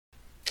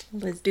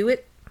Let's do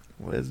it.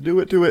 Let's do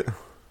it to it.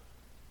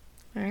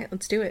 All right,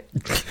 let's do it.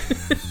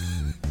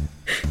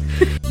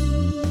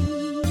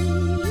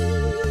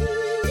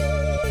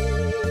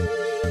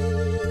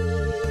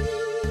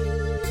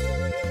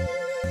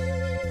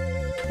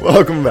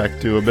 Welcome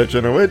back to A Bitch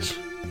and a Witch.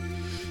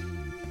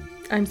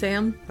 I'm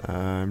Sam.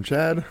 I'm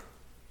Chad.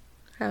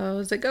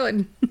 How's it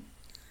going?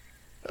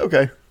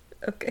 Okay.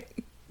 Okay.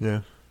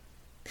 Yeah.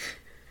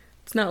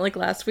 It's not like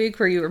last week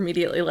where you were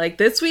immediately like,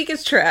 this week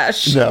is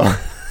trash. No.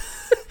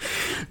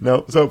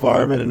 No, so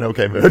far I'm in an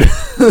okay mood.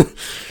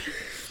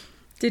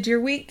 Did your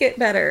week get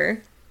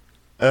better?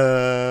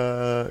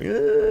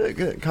 Yeah,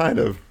 kind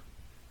of.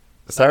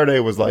 Saturday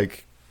was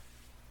like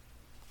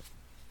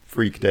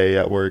freak day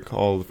at work.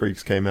 All the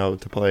freaks came out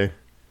to play.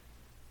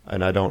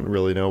 And I don't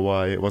really know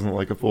why. It wasn't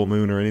like a full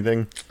moon or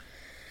anything.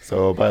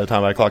 So by the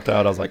time I clocked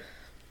out, I was like,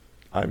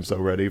 I'm so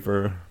ready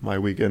for my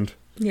weekend.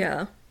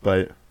 Yeah.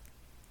 But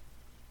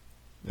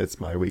it's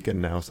my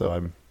weekend now, so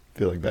I'm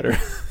feeling better.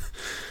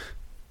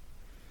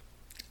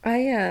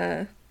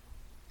 I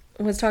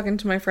was talking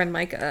to my friend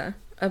Micah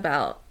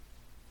about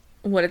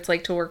what it's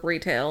like to work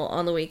retail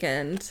on the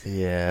weekend.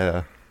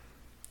 Yeah.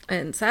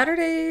 And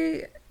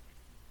Saturdays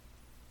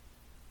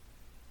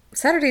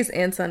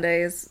and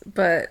Sundays,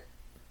 but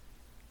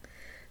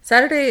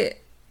Saturday,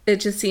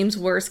 it just seems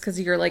worse because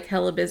you're like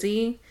hella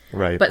busy.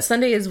 Right. But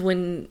Sunday is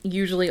when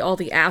usually all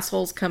the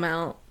assholes come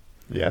out.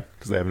 Yeah,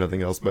 because they have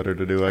nothing else better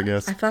to do, I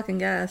guess. I fucking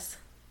guess.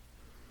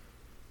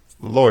 It's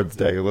the Lord's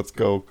Day. Let's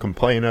go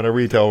complain at a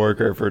retail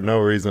worker for no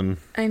reason.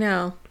 I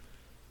know.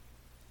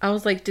 I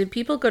was like, did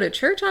people go to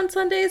church on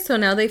Sundays so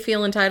now they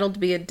feel entitled to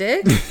be a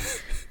dick?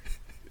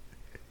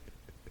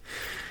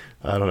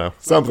 I don't know.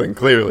 Something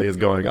clearly is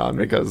going on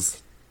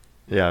because,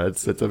 yeah,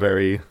 it's a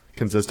very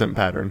consistent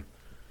pattern.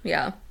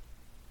 Yeah.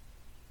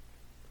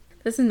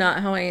 This is not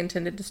how I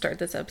intended to start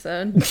this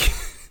episode.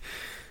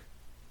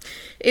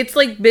 It's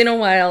like been a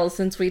while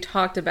since we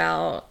talked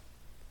about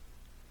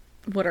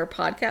what our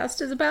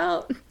podcast is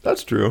about.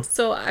 That's true.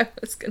 So I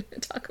was going to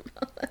talk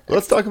about that.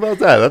 Let's talk about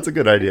that. That's a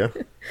good idea.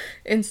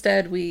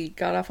 Instead, we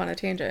got off on a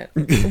tangent,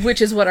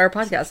 which is what our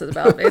podcast is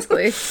about,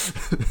 basically.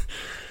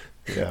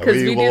 Yeah,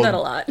 because we do that a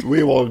lot.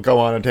 We will go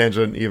on a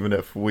tangent even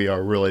if we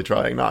are really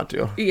trying not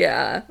to.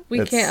 Yeah,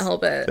 we can't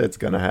help it. It's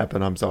going to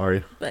happen. I'm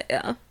sorry. But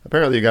yeah.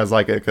 Apparently you guys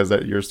like it because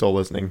you're still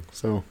listening.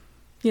 So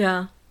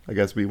Yeah. I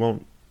guess we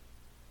won't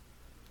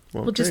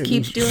We'll just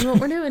change. keep doing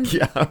what we're doing.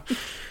 Yeah.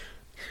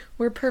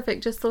 We're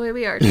perfect just the way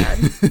we are,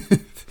 Chad.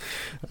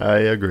 I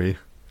agree.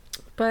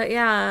 But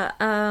yeah,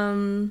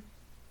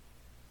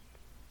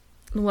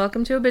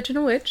 welcome to A Bitch and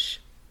a Witch.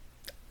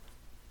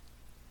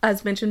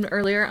 As mentioned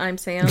earlier, I'm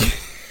Sam.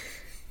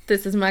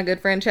 This is my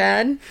good friend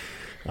Chad.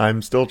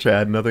 I'm still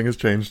Chad. Nothing has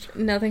changed.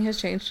 Nothing has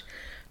changed.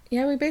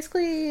 Yeah, we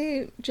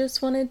basically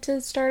just wanted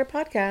to start a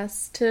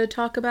podcast to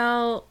talk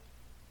about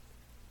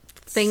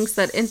things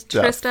that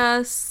interest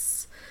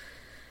us,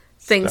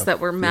 things that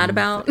we're mad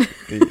about.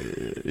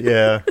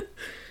 Yeah.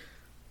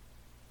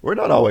 We're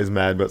not always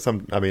mad, but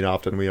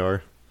often we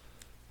are.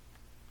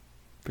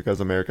 Because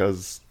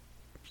America's...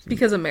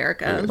 Because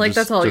America. Yeah, like,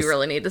 that's all just you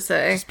really need to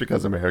say. Just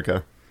because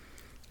America.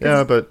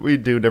 Yeah, but we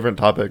do different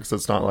topics.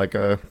 It's not like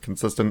a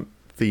consistent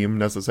theme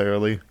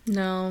necessarily.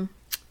 No.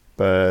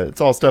 But it's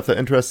all stuff that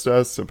interests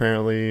us,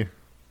 apparently.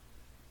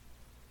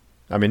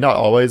 I mean, not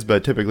always,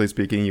 but typically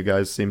speaking, you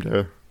guys seem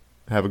to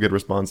have a good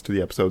response to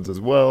the episodes as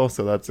well,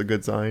 so that's a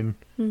good sign.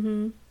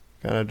 Mm-hmm.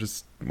 Kind of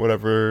just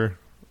whatever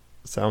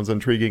sounds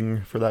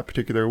intriguing for that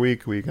particular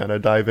week, we kind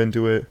of dive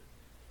into it,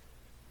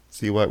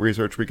 see what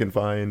research we can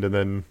find, and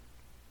then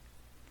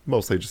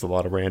mostly just a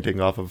lot of ranting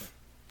off of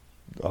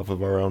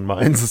our own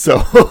minds,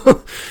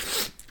 so...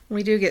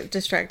 We do get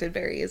distracted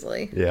very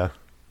easily. Yeah.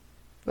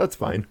 That's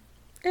fine.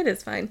 It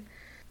is fine.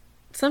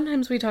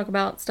 Sometimes we talk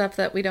about stuff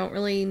that we don't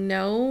really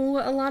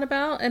know a lot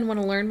about and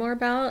want to learn more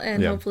about,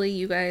 and hopefully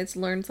you guys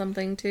learn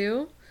something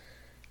too,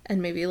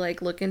 and maybe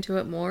like look into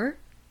it more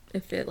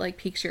if it like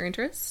piques your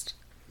interest.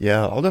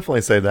 Yeah, I'll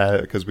definitely say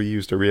that because we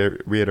used to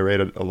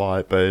reiterate it a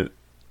lot, but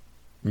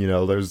you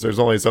know, there's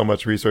only so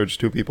much research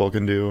two people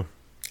can do.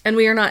 And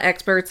we are not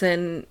experts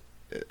in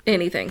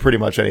anything. Pretty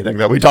much anything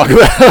that we talk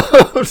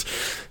about.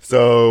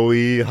 So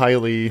we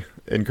highly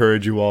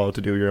encourage you all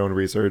to do your own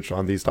research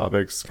on these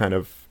topics, kind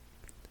of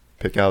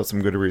pick out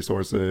some good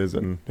resources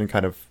and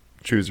kind of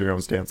choose your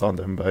own stance on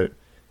them. But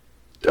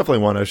definitely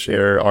want to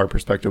share our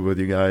perspective with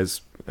you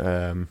guys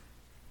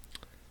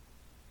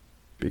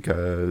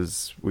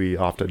because we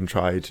often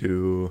try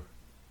to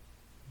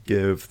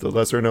give the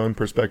lesser known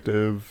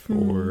perspective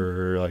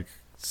or like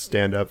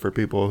stand up for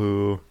people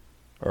who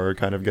are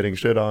kind of getting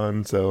shit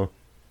on. So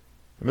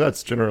I mean,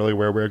 that's generally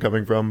where we're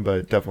coming from,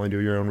 but definitely do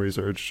your own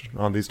research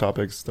on these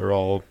topics. They're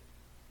all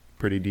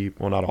pretty deep.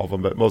 Well, not all of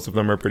them, but most of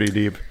them are pretty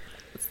deep.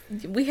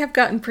 We have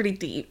gotten pretty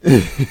deep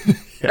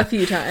a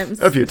few times.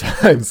 A few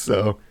times,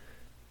 so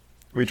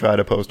we try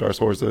to post our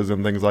sources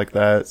and things like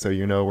that, so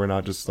you know we're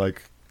not just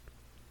like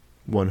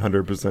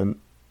 100%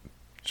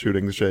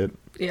 shooting the shit.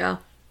 Yeah.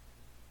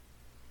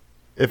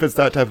 If it's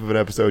that type of an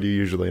episode, you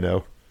usually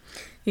know.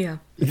 Yeah.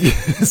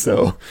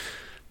 So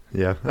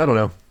Yeah, I don't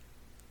know.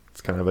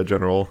 It's kind of a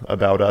general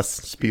about us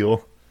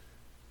spiel.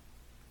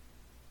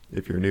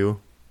 If you're new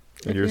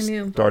and you're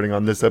starting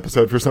on this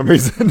episode for some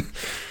reason.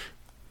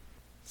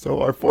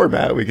 So our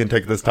format, we can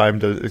take this time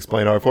to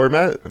explain our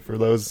format for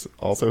those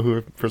also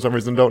who for some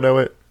reason don't know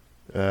it.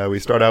 We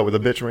start out with a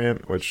bitch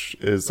rant, which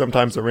is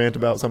sometimes a rant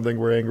about something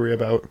we're angry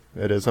about.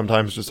 It is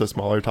sometimes just a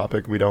smaller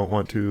topic we don't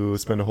want to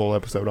spend a whole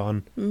episode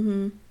on.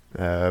 Mm-hmm.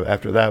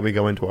 After that, we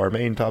go into our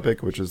main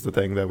topic, which is the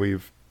thing that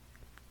we've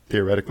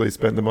theoretically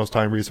spent the most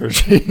time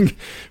researching,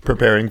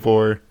 preparing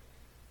for.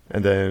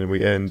 And then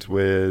we end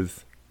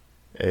with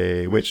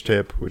a witch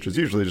tip, which is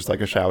usually just like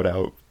a shout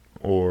out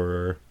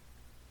or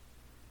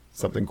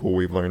something cool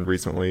we've learned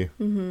recently.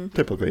 Mm-hmm.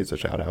 Typically it's a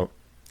shout out.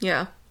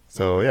 Yeah.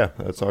 So yeah,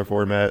 that's our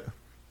format.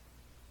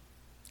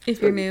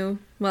 If you're new,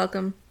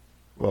 welcome.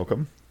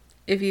 Welcome.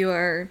 If you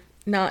are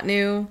not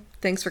new,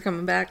 thanks for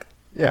coming back.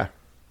 Yeah,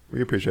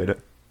 we appreciate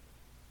it.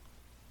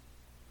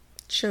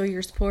 Show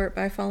your support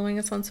by following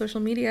us on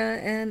social media,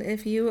 and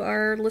if you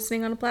are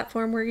listening on a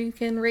platform where you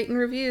can rate and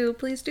review,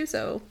 please do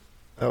so.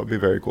 That would be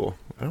very cool.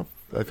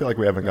 I feel like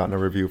we haven't gotten a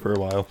review for a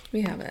while.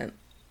 We haven't,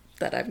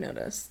 that I've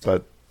noticed.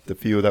 But the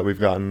few that we've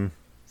gotten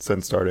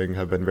since starting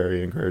have been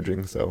very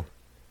encouraging, so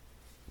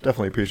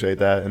definitely appreciate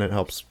that, and it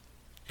helps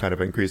kind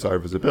of increase our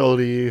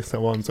visibility,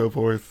 so on and so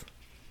forth.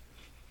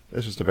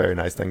 It's just a very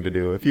nice thing to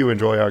do. If you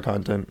enjoy our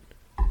content...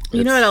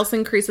 You know what else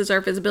increases our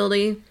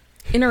visibility?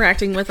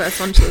 Interacting with us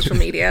on social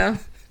media.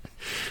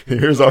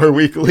 Here's our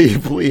weekly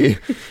plea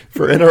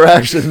for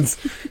interactions.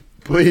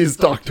 Please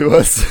talk to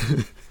us.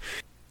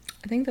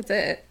 I think that's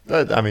it.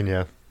 I mean,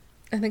 yeah.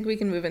 I think we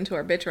can move into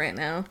our bitch rant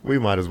now. We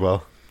might as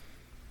well.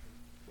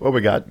 What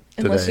we got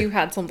today? Unless you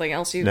had something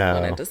else you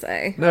wanted to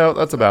say. No,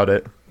 that's about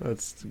it.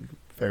 That's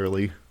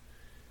fairly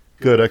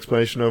good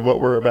explanation of what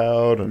we're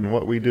about and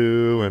what we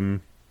do.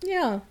 And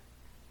yeah.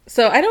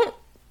 So I don't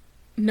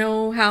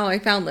know how I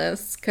found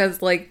this,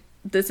 because, like,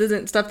 this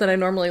isn't stuff that I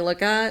normally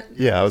look at.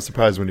 Yeah, I was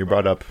surprised when you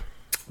brought up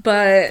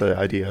the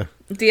idea.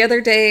 The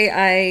other day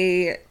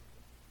I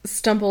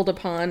stumbled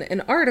upon an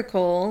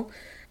article.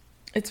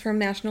 It's from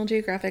National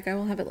Geographic. I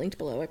will have it linked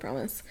below, I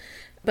promise.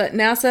 But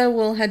NASA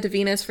will head to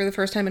Venus for the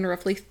first time in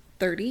roughly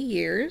 30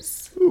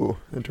 years. Ooh,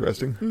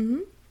 interesting. Mm-hmm.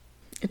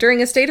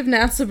 During a State of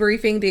NASA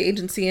briefing, the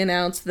agency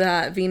announced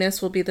that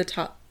Venus will be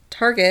the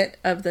target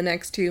of the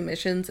next 2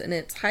 missions in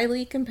its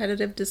highly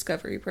competitive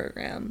Discovery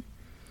program.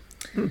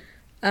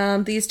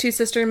 These 2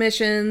 sister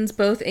missions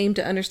both aim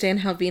to understand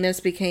how Venus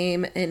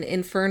became an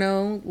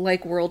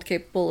inferno-like world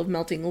capable of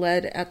melting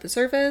lead at the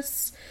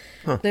surface.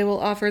 Huh. They will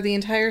offer the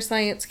entire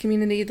science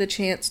community the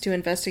chance to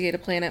investigate a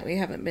planet we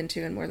haven't been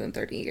to in more than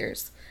 30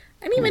 years.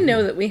 I didn't even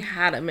know that we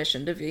had a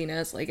mission to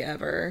Venus, like,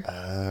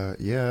 ever.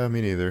 Yeah,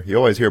 me neither. You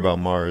always hear about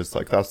Mars.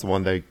 Like, that's the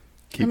one they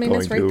keep going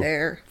it's right to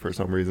there. For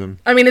some reason.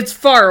 I mean, it's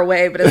far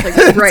away, but it's,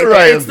 like, right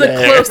there. It's the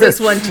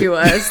closest one to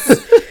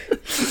us.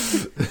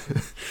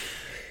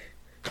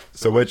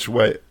 So which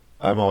way...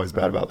 I'm always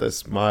bad about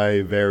this.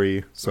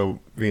 So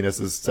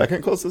Venus is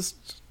second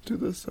closest to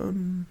the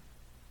sun?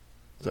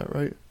 Is that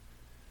right?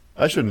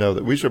 I should know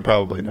that. We should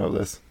probably know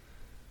this.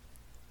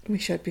 We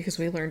should, because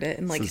we learned it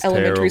in, like,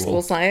 elementary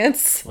school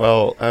science.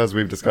 Well, as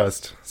we've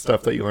discussed,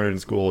 stuff that you learn in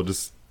school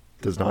just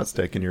does not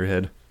stick in your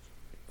head.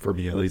 For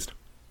me, at least.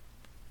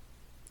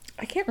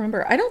 I can't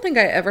remember. I don't think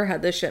I ever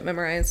had this shit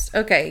memorized.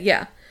 Okay,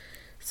 yeah.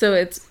 So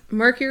it's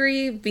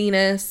Mercury,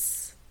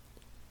 Venus,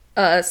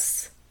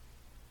 us,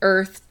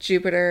 Earth,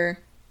 Jupiter.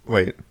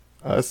 Wait,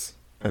 us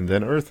and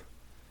then Earth?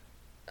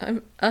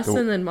 And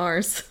then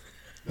Mars.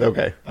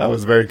 Okay, I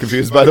was very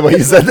confused by the way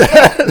you said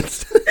that.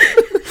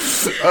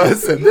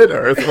 Us and then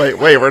Earth.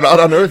 Wait, we're not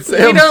on Earth,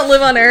 Sam? We don't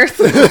live on Earth.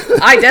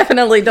 I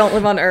definitely don't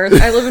live on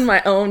Earth. I live in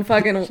my own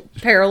fucking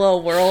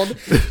parallel world.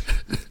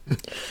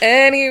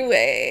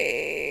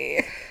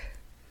 Anyway.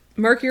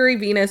 Mercury,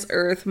 Venus,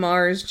 Earth,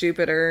 Mars,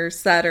 Jupiter,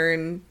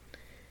 Saturn,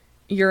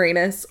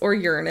 Uranus, or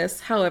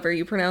Uranus, however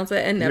you pronounce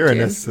it, and Neptune.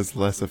 Uranus is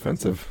less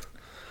offensive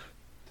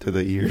to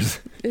the ears.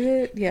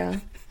 Yeah.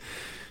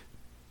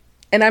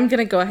 And I'm going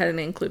to go ahead and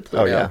include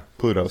Pluto. Oh, yeah.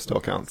 Pluto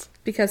still counts.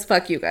 Because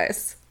fuck you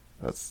guys.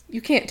 You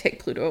can't take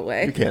Pluto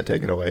away. You can't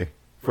take it away.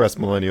 For us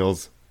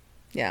millennials.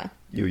 Yeah.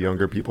 You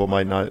younger people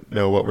might not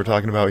know what we're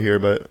talking about here,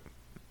 but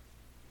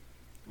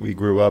we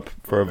grew up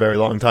for a very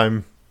long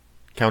time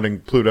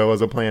counting Pluto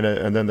as a planet,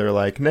 and then they're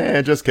like,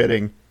 nah, just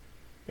kidding.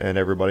 And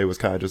everybody was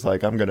kind of just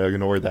like, I'm going to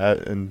ignore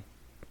that and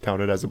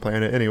count it as a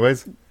planet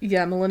anyways.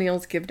 Yeah,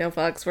 millennials give no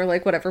fucks. We're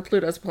like, whatever,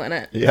 Pluto's a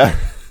planet. Yeah.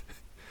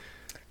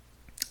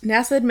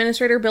 NASA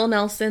Administrator Bill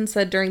Nelson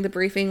said during the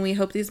briefing, we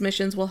hope these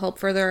missions will help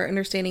further our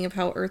understanding of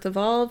how Earth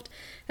evolved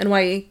and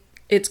why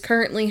it's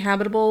currently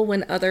habitable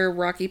when other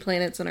rocky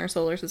planets in our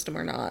solar system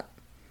are not.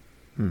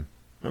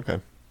 Okay.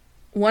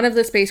 One of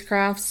the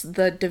spacecrafts,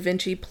 the Da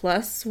Vinci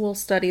Plus, will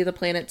study the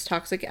planet's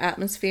toxic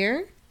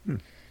atmosphere.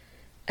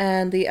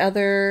 And the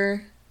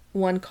other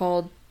one,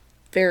 called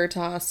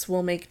Veritas,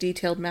 will make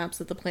detailed maps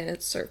of the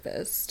planet's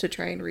surface to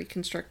try and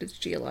reconstruct its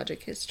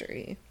geologic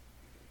history.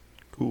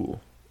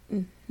 Cool.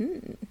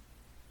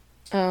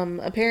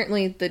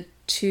 Apparently the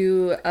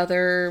 2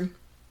 other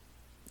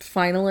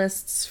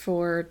finalists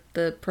for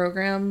the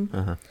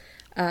program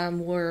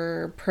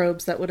were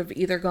probes that would have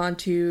either gone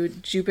to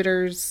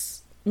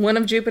one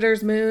of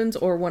Jupiter's moons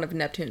or one of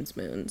Neptune's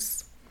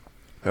moons.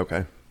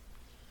 Okay.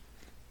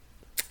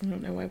 I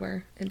don't know why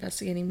we're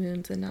investigating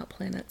moons and not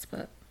planets,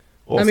 but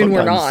Well, I mean,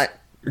 we're not.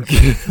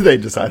 They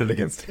decided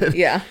against it.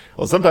 Yeah.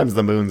 Well, sometimes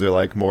the moons are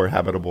like more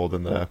habitable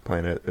than the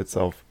planet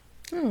itself.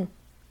 Oh.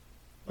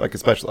 Like,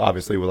 especially,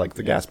 obviously, with like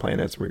the gas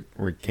planets,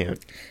 we can't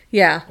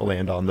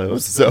land on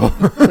those, so.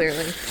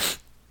 Clearly.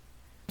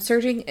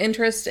 Surging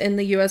interest in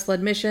the U.S.-led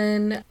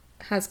mission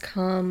has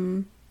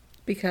come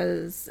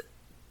because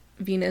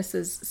Venus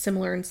is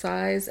similar in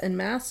size and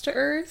mass to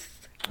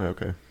Earth.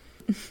 Okay.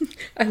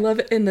 I love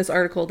it in this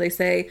article. They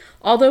say,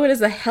 although it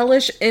is a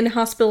hellish,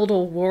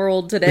 inhospitable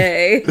world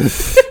today,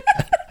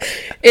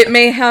 it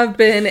may have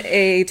been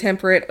a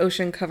temperate,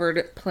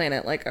 ocean-covered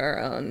planet like our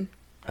own.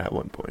 At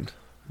one point.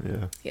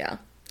 Yeah. Yeah.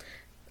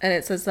 And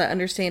it says that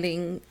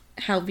understanding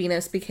how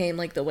Venus became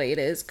like the way it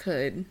is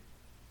could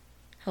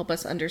help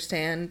us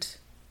understand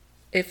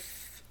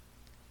if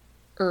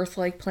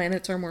Earth-like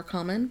planets are more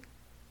common.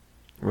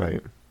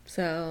 Right.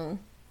 So.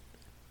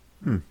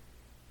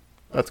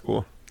 That's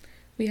cool.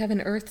 We have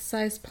an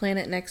Earth-sized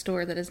planet next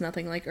door that is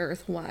nothing like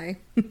Earth. Why?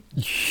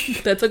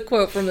 That's a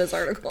quote from this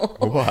article.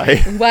 Why?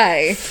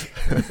 Why?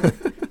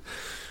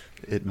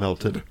 It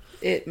melted.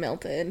 It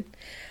melted.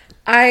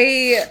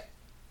 I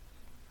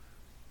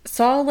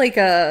saw like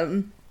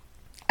I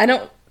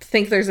don't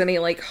think there's any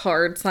like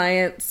hard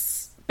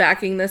science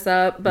backing this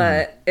up,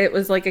 but it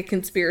was like a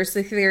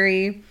conspiracy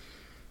theory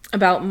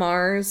about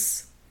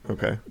Mars.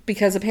 Okay.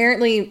 Because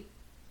apparently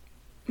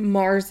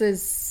Mars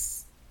is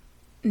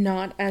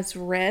not as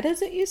red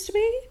as it used to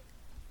be.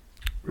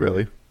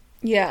 Really?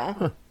 Yeah.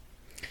 Huh.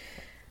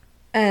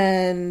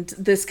 And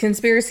this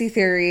conspiracy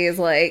theory is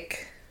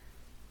like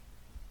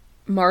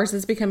Mars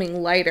is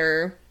becoming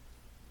lighter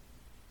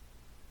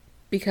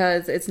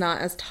because it's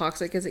not as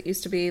toxic as it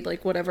used to be.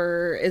 Like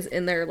whatever is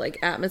in their like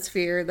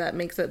atmosphere that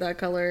makes it that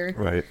color,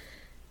 right,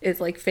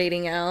 is like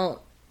fading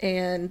out.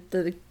 And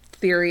the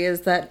theory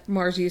is that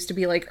Mars used to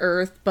be like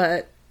Earth,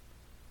 but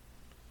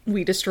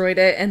we destroyed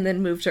it and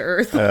then moved to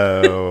Earth.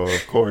 Oh,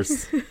 of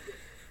course.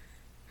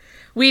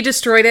 We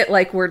destroyed it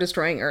like we're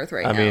destroying Earth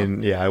right now. I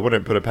mean, yeah, I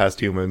wouldn't put it past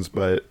humans,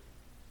 but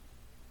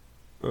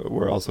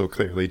we're also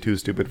clearly too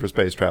stupid for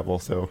space travel,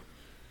 so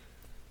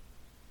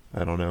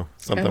I don't know.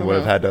 Something would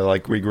have had to,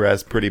 like,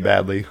 regress pretty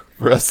badly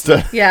for us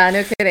to... Yeah,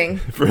 no kidding.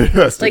 For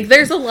us to... Like,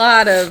 there's a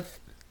lot of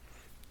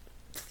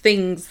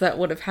things that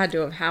would have had to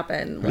have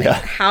happened. Like,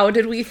 how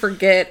did we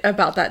forget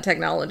about that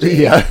technology?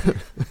 Yeah.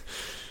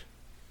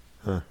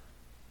 Huh.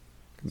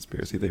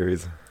 Conspiracy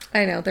theories.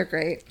 I know, they're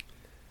great.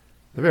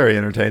 They're very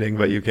entertaining,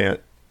 but you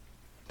can't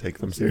take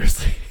them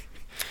seriously.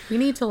 We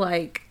need to,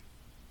 like,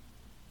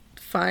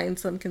 find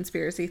some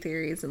conspiracy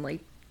theories and,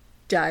 like,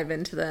 dive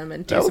into them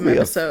and do some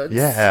episodes.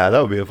 Yeah, that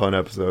would be a fun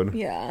episode.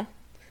 Yeah.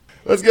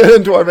 Let's get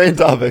into our main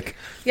topic.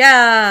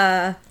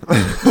 Yeah.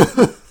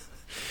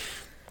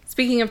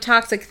 Speaking of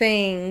toxic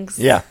things.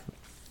 Yeah.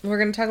 We're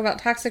going to talk about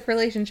toxic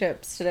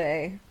relationships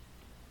today.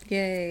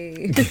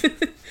 Yay.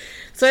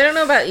 So I don't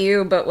know about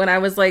you, but when I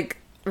was, like,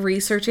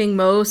 researching,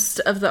 most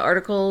of the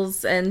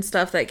articles and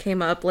stuff that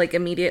came up, like,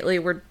 immediately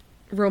were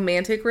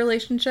romantic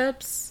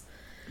relationships.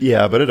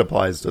 Yeah, but it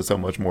applies to so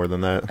much more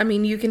than that. I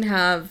mean, you can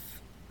have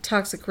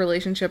toxic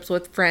relationships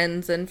with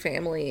friends and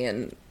family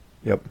and...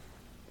 Yep.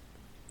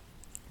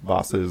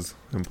 Bosses,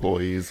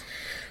 employees.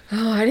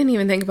 Oh, I didn't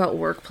even think about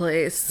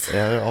workplace.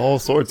 Yeah, all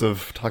sorts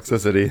of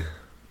toxicity.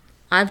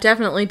 I've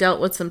definitely dealt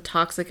with some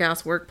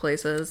toxic-ass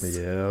workplaces.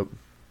 Yep.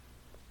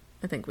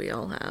 I think we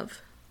all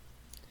have.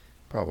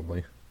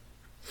 Probably.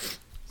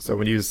 So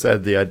when you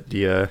said the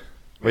idea...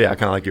 Well, yeah,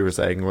 kind of like you were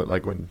saying,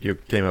 like when you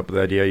came up with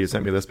the idea, you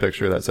sent me this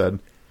picture that said,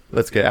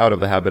 let's get out of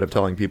the habit of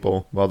telling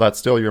people, well, that's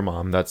still your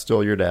mom, that's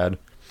still your dad,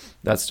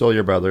 that's still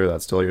your brother,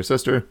 that's still your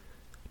sister.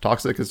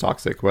 Toxic is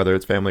toxic, whether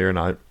it's family or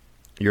not.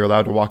 You're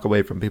allowed to walk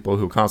away from people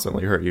who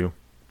constantly hurt you.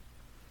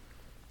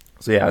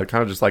 So yeah,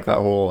 kind of just like that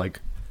whole, like,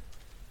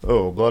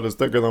 oh, blood is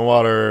thicker than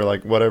water,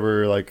 like,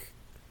 whatever, like,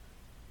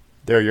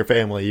 they're your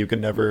family, you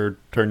can never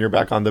turn your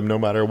back on them no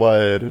matter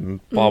what,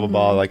 and blah, blah,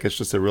 blah. Like, it's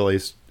just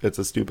it's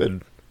a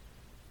stupid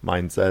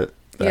mindset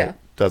that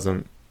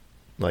doesn't,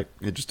 like,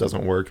 it just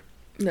doesn't work.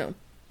 No.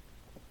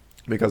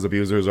 Because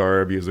abusers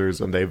are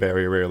abusers, and they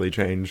very rarely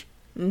change.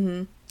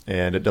 Mm-hmm.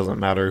 And it doesn't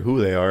matter who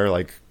they are,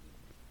 like,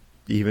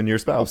 even your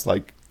spouse,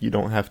 like, you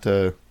don't have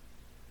to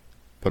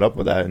put up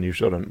with that, and you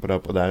shouldn't put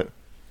up with that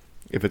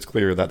if it's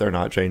clear that they're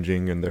not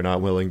changing and they're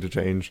not willing to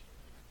change.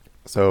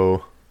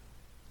 So,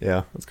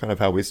 yeah, that's kind of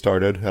how we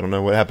started. I don't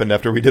know what happened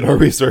after we did our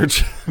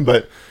research,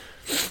 but...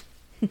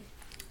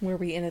 Where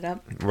we ended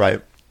up.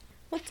 Right.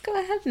 Let's go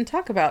ahead and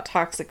talk about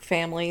toxic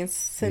families,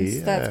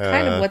 since that's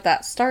kind of what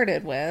that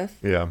started with.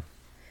 Yeah.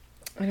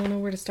 I don't know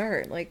where to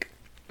start, like...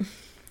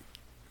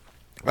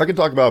 I can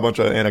talk about a bunch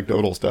of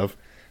anecdotal stuff.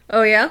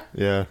 Oh, yeah?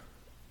 Yeah.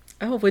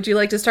 Oh, would you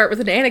like to start with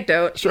an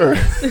anecdote? Sure.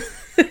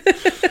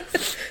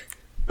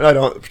 I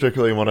don't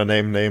particularly want to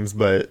name names,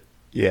 but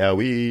yeah,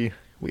 we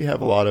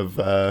have a lot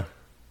of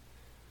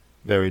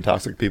very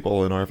toxic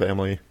people in our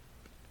family.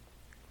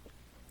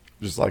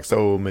 Just like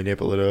so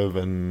manipulative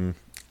and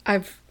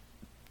I've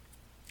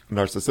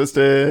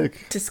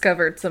narcissistic.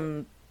 discovered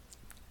some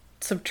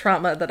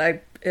trauma that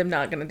I am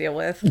not going to deal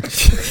with.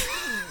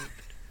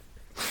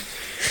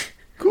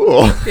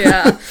 Cool.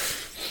 Yeah.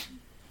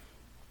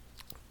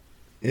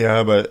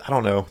 Yeah, but I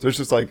don't know. There's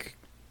just like,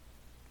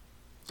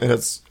 and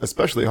it's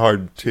especially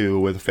hard too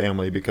with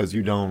family because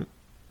you don't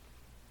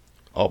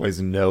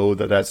always know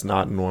that that's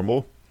not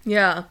normal.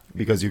 Yeah.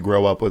 Because you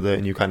grow up with it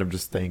and you kind of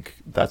just think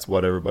that's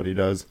what everybody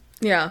does.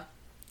 Yeah.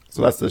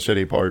 So that's the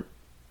shitty part.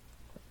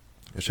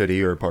 The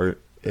shittier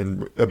part.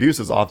 And abuse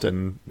is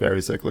often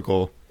very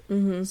cyclical.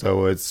 Mm-hmm.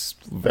 So it's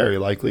very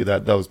likely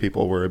that those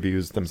people were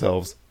abused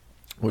themselves,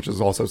 which is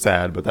also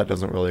sad, but that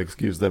doesn't really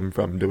excuse them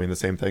from doing the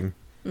same thing.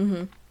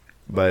 Mm-hmm.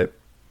 But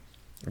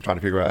I'm trying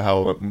to figure out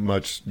how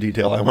much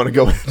detail I want to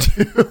go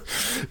into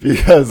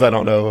because I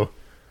don't know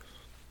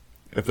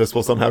if this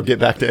will somehow get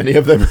back to any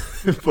of them.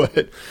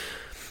 But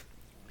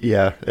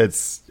yeah,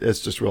 it's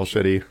just real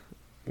shitty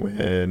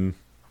when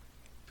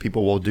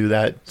people will do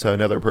that to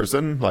another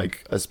person,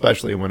 like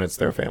especially when it's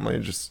their family.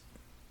 Just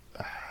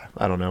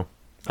I don't know.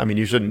 I mean,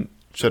 you shouldn't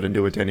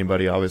do it to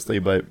anybody, obviously,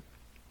 but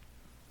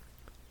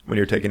when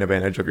you're taking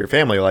advantage of your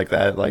family like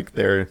that, like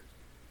they're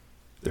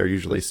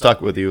usually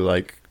stuck with you,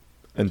 like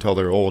until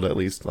they're old, at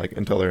least, like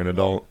until they're an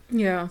adult.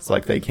 Yeah. It's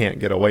like they can't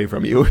get away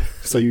from you,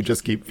 so you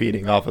just keep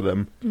feeding off of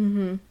them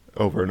mm-hmm.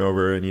 over and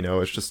over, and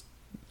it's just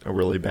a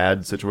really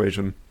bad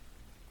situation.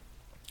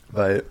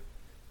 But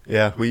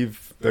yeah,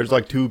 there's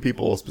like two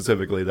people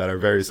specifically that are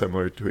very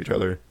similar to each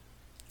other,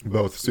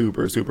 both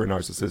super, super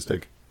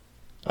narcissistic.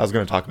 I was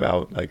going to talk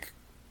about like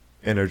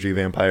energy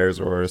vampires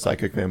or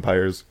psychic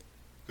vampires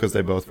because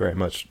they both very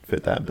much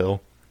fit that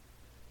bill.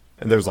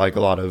 And there's like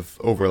a lot of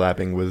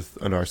overlapping with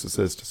a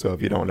narcissist. So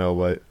if you don't know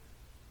what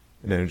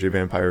an energy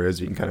vampire is,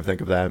 you can kind of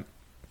think of that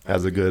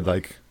as a good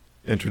like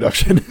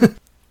introduction.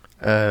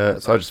 So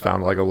I just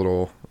found like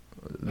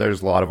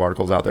there's a lot of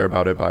articles out there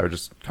about it, but I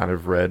just kind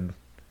of read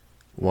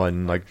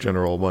one like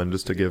general one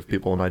just to give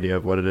people an idea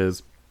of what it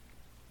is.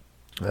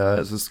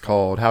 This is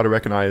called How to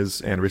Recognize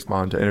and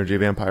Respond to Energy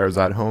Vampires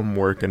at Home,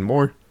 Work, and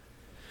More,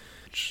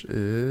 which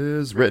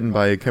is written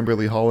by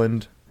Kimberly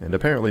Holland and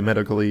apparently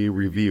medically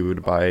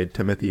reviewed by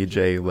Timothy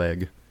J.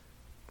 Legg,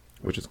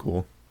 which is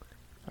cool.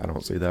 I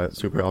don't see that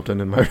super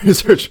often in my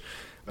research,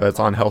 but it's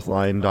on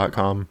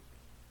healthline.com.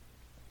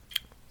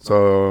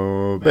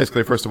 So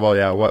basically, first of all,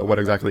 yeah, what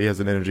exactly is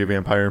an energy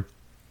vampire?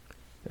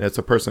 It's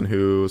a person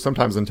who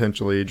sometimes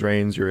intentionally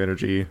drains your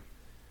energy,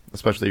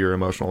 especially your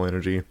emotional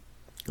energy.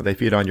 They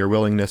feed on your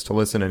willingness to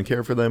listen and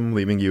care for them,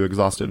 leaving you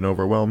exhausted and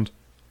overwhelmed.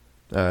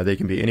 They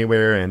can be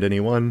anywhere and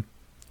anyone.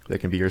 They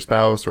can be your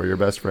spouse or your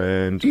best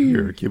friend,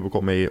 your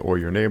cubicle mate, or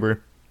your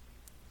neighbor.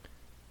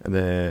 And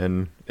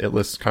then it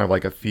lists kind of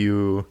like a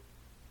few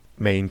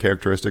main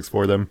characteristics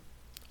for them.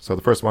 So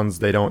the first one's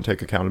they don't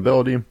take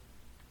accountability.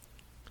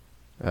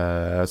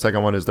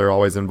 Second one is they're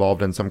always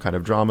involved in some kind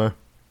of drama.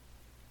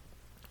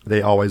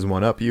 They always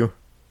one-up you.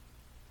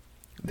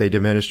 They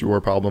diminish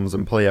your problems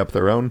and play up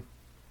their own.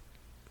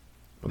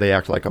 They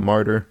act like a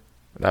martyr.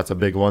 That's a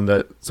big one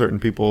that certain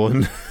people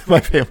in my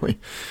family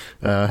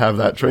have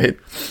that trait.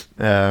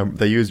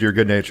 They use your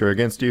good nature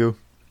against you.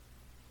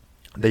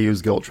 They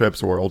use guilt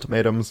trips or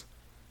ultimatums.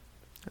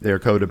 They are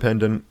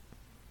codependent.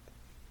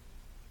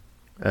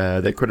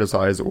 They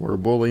criticize or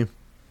bully.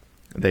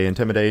 They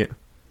intimidate.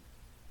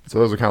 So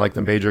those are kind of like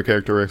the major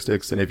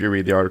characteristics. And if you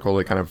read the article,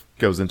 it kind of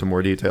goes into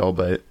more detail.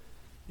 But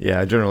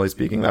yeah, generally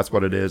speaking, that's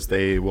what it is.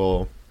 They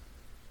will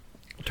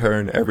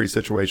turn every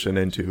situation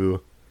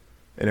into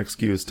an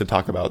excuse to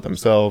talk about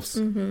themselves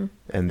mm-hmm.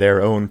 and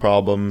their own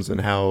problems,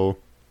 and how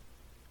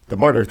the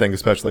martyr thing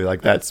especially,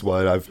 like that's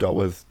what I've dealt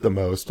with the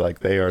most. Like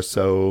they are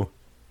so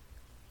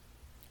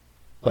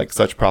like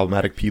such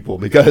problematic people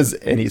because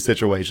any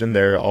situation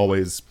they're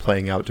always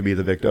playing out to be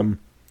the victim,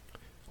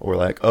 or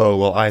like, oh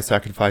well, I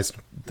sacrificed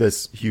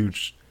this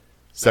huge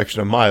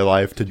section of my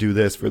life to do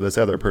this for this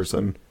other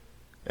person,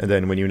 and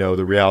then when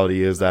the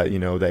reality is that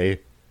they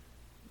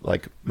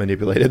like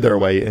manipulated their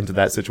way into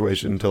that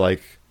situation to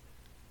like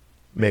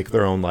make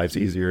their own lives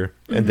easier,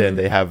 mm-hmm. and then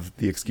they have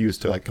the excuse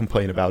to like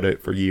complain about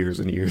it for years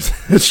and years.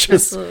 It's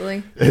just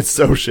absolutely, it's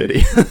so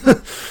shitty.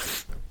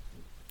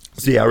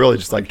 So yeah, really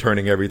just like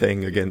turning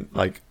everything again,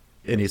 like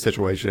any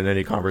situation,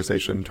 any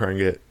conversation, turning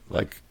it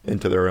like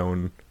into their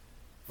own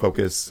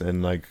focus,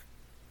 and like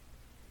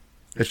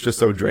it's just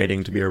so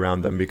draining to be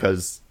around them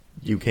because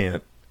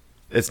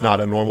it's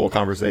not a normal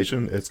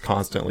conversation. It's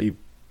constantly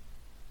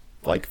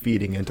like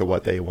feeding into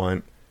what they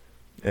want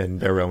and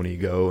their own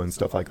ego and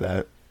stuff like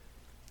that.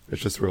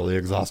 It's just really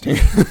exhausting.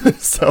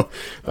 So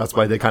that's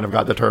why they kind of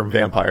got the term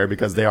vampire,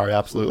 because they are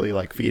absolutely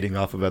like feeding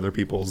off of other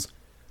people's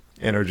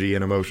energy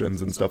and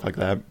emotions and stuff like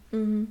that.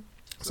 Mm-hmm.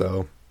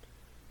 So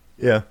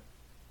yeah,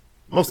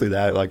 mostly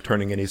that, like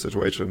turning any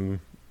situation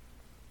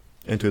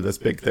into this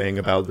big thing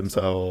about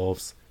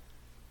themselves,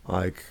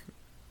 like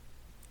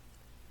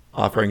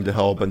offering to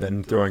help and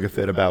then throwing a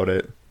fit about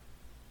it.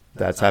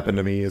 That's happened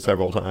to me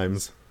several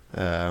times.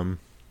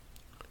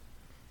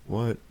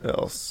 What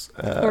else?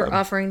 Or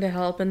offering to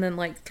help and then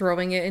like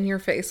throwing it in your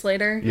face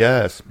later.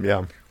 Yes,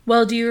 yeah.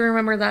 Well, do you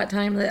remember that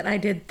time that I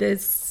did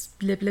this?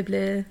 Blah, blah,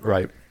 blah.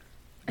 Right.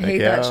 I hate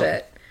that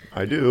shit.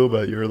 I do,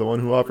 but you're the one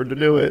who offered to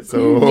do it,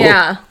 so...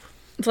 Yeah.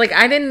 It's like,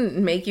 I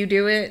didn't make you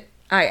do it.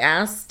 I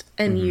asked,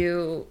 and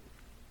you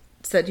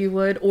said you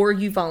would, or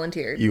you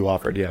volunteered. You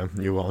offered, yeah.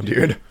 You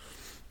volunteered.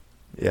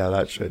 Yeah,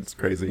 that shit's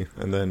crazy.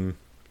 And then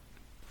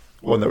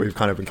one that we've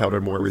kind of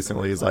encountered more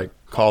recently is like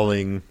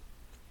calling,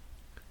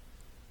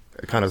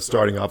 kind of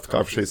starting off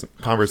the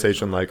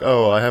conversation like,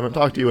 oh, I haven't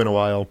talked to you in a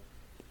while.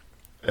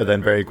 And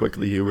then very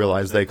quickly you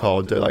realize they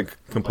called to like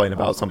complain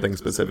about something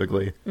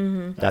specifically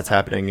that's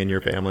happening in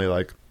your family.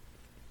 Like,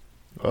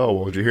 oh,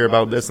 well, did you hear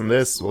about this and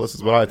this? Well, this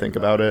is what I think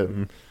about it.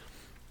 And,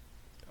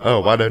 oh,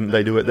 why didn't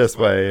they do it this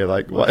way?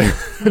 Like, what?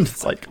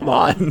 It's like, come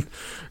on.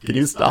 Can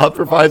you stop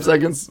for 5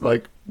 seconds?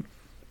 Like,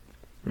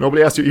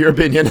 nobody asked you your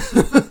opinion.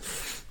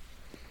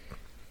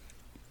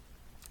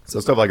 So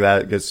stuff like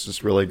that gets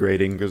just really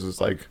grating because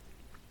it's like,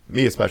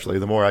 me especially,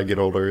 the more I get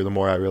older, the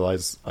more I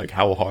realize like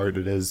how hard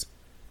it is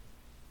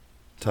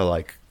to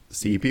like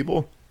see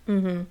people.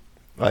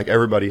 Like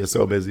everybody is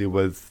so busy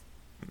with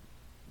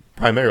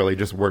primarily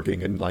just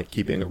working and like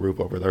keeping a roof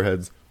over their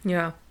heads.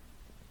 Yeah.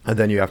 And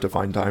then you have to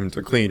find time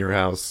to clean your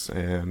house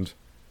and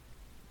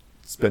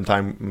spend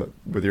time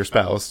with your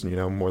spouse, you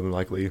know, more than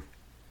likely.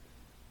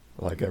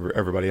 Like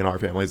everybody in our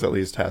families at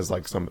least has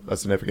like a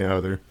significant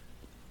other.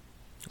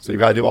 So you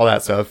gotta do all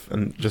that stuff,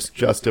 and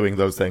just doing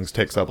those things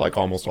takes up like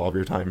almost all of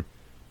your time.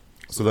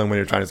 So then when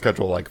you're trying to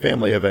schedule like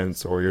family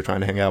events, or you're trying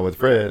to hang out with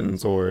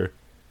friends, or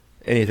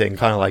anything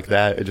kind of like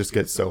that, it just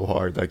gets so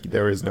hard. Like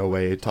there is no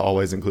way to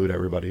always include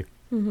everybody.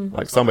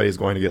 Like somebody's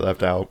going to get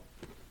left out.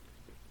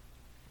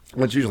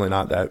 It's usually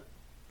not that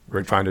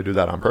we're trying to do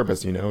that on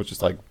purpose, you know. It's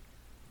just like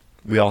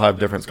we all have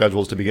different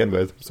schedules to begin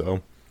with.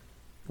 So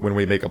when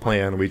we make a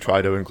plan, we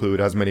try to include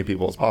as many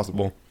people as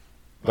possible.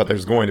 But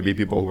there's going to be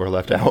people who are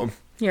left out.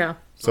 Yeah.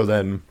 So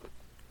then,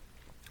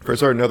 for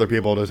certain other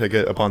people to take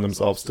it upon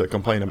themselves to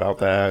complain about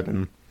that,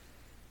 and,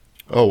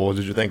 oh, well,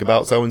 did you think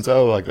about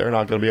so-and-so? Like, they're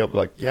not going to be able to,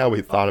 like, yeah,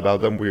 we thought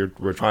about them. We're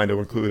trying to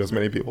include as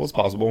many people as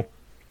possible.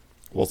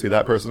 We'll see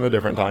that person a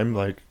different time.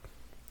 Like,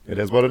 it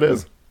is what it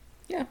is.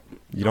 Yeah.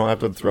 You don't have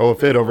to throw a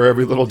fit over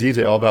every little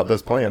detail about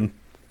this plan.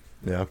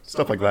 Yeah,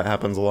 stuff like that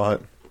happens a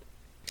lot.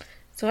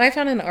 So I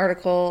found an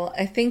article.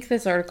 I think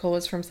this article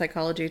was from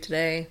Psychology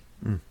Today.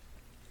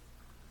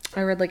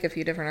 I read like a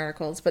few different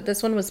articles, but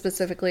this one was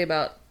specifically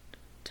about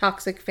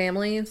toxic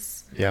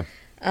families. Yeah.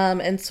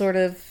 And sort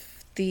of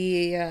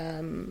the,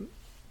 I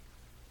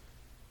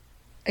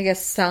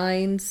guess,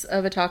 signs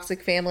of a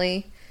toxic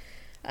family.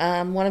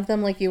 One of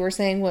them, like you were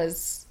saying,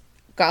 was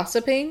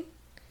gossiping.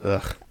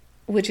 Ugh.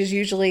 Which is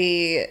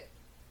usually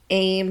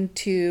aimed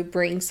to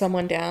bring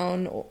someone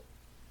down.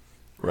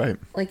 Right.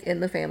 Like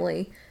in the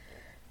family.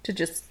 To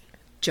just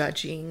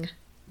judging.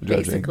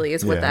 Basically,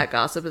 is what that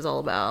gossip is all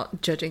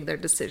about. Judging their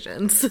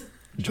decisions.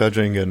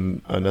 Judging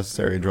and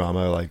unnecessary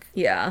drama. Like,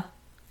 yeah.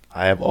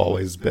 I have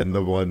always been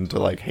the one to,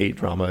 like, hate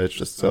drama. It's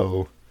just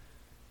so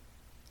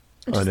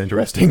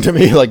uninteresting to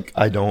me. Like,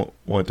 I don't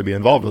want to be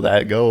involved with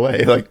that. Go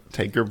away. Like,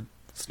 take your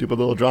stupid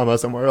little drama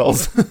somewhere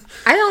else.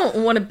 I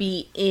don't want to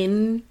be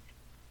in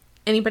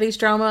anybody's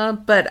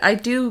drama, but I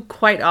do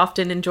quite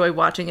often enjoy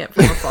watching it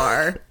from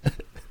afar.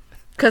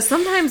 Because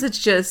sometimes it's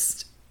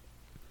just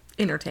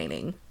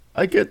entertaining.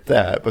 I get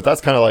that, but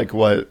that's kind of like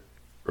what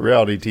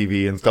reality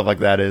TV and stuff like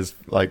that is.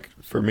 Like,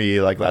 for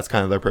me, like, that's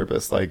kind of their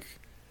purpose. Like,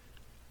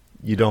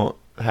 you don't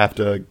have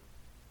to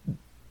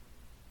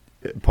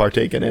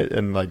partake in it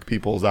in, like,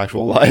 people's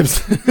actual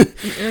lives.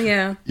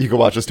 Yeah. You can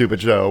watch a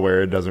stupid show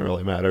where it doesn't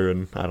really matter,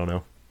 and I don't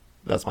know.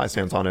 That's my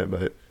stance on it,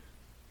 but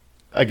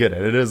I get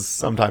it. It is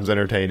sometimes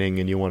entertaining,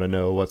 and you want to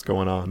know what's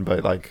going on,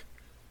 but, like,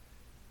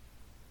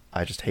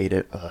 I just hate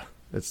it.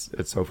 It's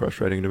so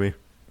frustrating to me.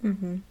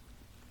 Mm-hmm.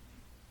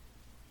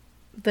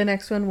 The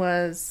next one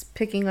was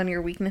picking on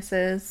your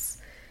weaknesses,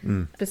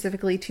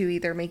 specifically to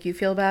either make you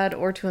feel bad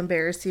or to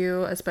embarrass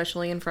you,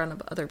 especially in front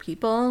of other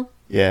people.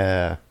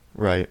 Yeah,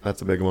 right.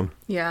 That's a big one.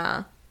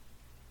 Yeah.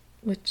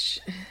 Which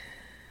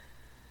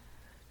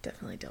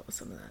definitely dealt with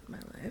some of that in my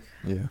life.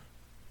 Yeah.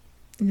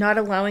 Not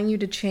allowing you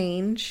to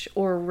change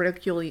or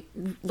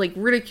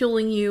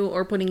ridiculing you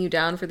or putting you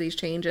down for these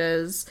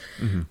changes,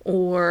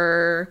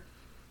 or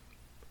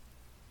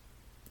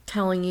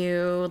telling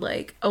you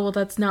like, oh, well,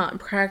 that's not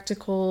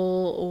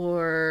practical,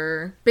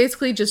 or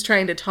basically just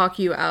trying to talk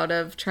you out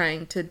of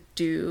trying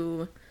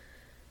to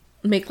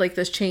make like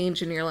this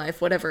change in your life,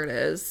 whatever it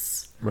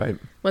is. Right.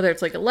 Whether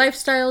it's like a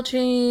lifestyle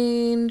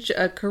change,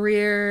 a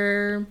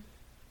career,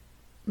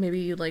 maybe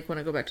you like want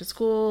to go back to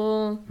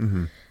school.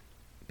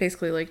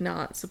 Basically like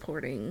not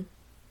supporting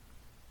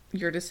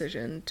your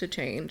decision to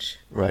change.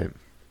 Right.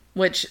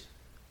 Which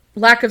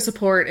lack of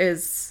support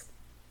is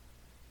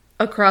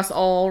across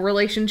all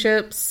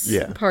relationships.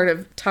 Yeah. Part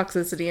of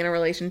toxicity in a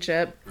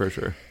relationship. For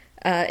sure.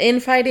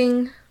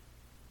 Infighting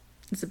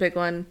is a big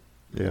one.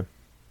 Yeah.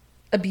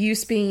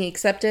 Abuse being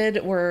accepted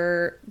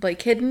or like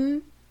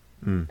hidden.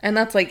 And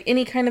that's like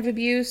any kind of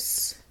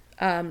abuse.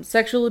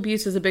 Sexual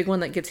abuse is a big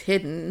one that gets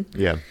hidden.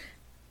 Yeah.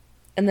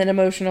 And then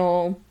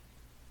emotional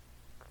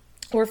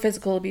or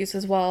physical abuse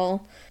as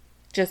well.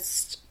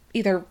 Just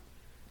either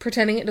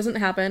pretending it doesn't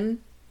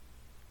happen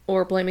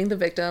or blaming the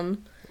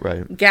victim.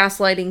 Right.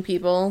 Gaslighting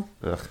people.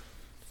 Ugh.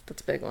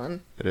 That's a big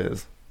one. It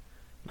is.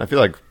 I feel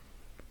like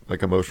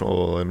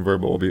emotional and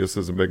verbal abuse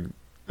is a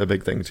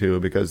big thing too,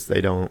 because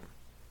they don't,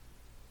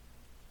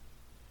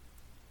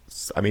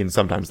 I mean,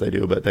 sometimes they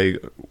do, but they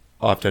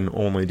often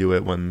only do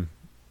it when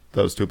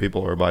those two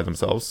people are by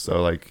themselves.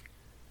 So like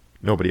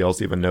nobody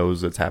else even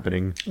knows it's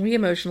happening. We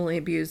emotionally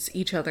abuse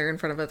each other in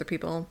front of other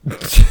people.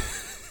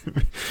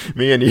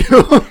 Me and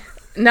you.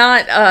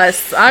 Not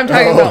us. I'm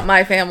talking about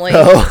my family.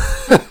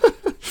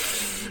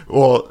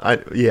 Well,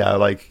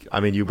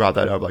 you brought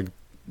that up, like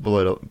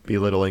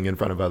belittling in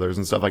front of others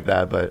and stuff like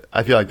that, but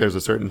I feel like there's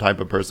a certain type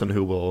of person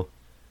who will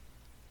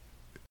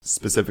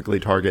specifically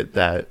target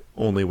that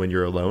only when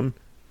you're alone,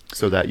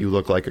 so that you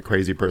look like a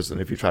crazy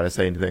person if you try to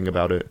say anything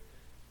about it.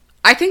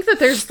 I think that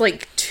there's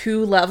like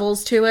 2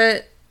 levels to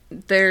it.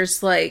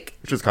 There's like,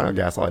 which is kind of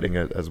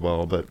gaslighting it as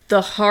well, but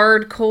the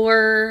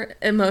hardcore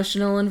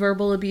emotional and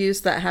verbal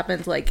abuse that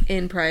happens like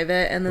in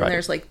private, and then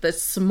there's like the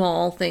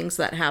small things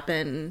that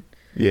happen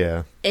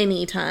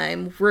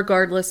anytime,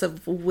 regardless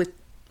of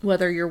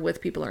whether you're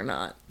with people or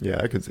not. Yeah,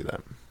 I could see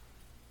that.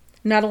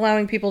 Not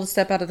allowing people to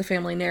step out of the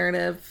family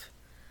narrative,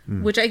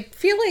 which I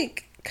feel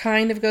like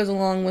kind of goes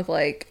along with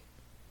like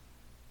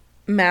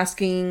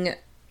masking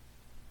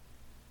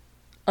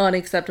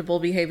unacceptable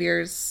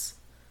behaviors,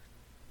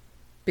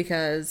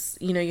 because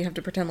you have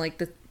to pretend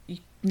like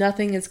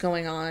nothing is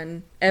going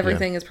on,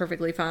 everything is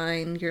perfectly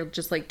fine. You're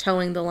just like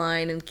towing the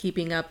line and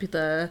keeping up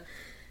the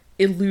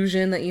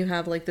illusion that you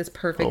have like this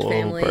perfect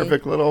family,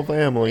 perfect little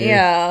family.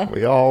 Yeah,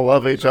 we all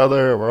love each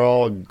other, we're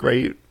all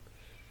great,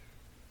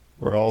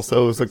 we're all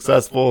so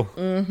successful.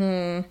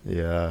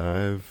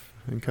 Yeah, I've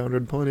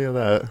encountered plenty of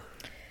that.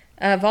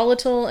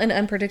 Volatile and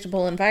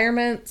unpredictable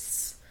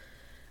environments,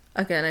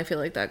 again, I feel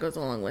like that goes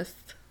along with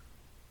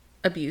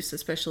abuse,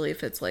 especially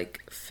if it's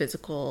like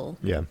physical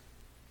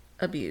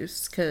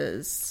abuse,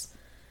 because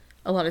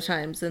a lot of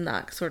times in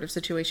that sort of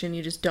situation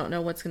you just don't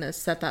know what's going to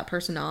set that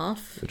person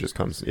off. It just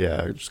comes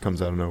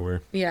out of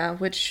nowhere. Yeah,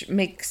 which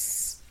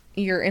makes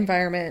your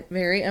environment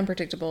very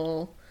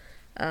unpredictable,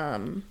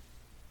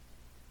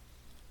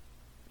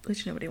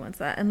 which nobody wants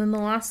that. And then the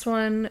last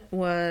one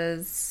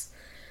was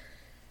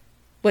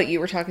what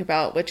you were talking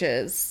about, which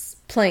is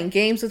playing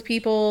games with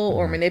people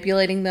or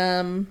manipulating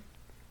them.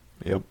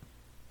 Yep.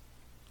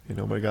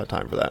 Nobody got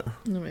time for that.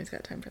 Nobody's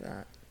got time for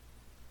that.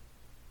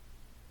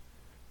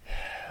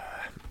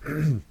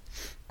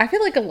 I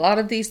feel like a lot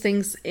of these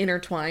things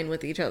intertwine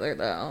with each other,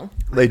 though.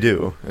 They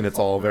do, and it's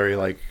all very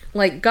like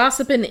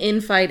gossip and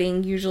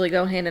infighting usually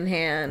go hand in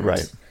hand.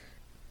 Right.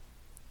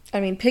 I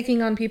mean,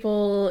 picking on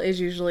people is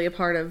usually a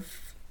part of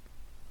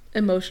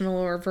emotional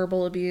or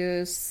verbal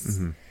abuse.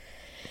 Mm-hmm.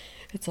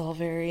 It's all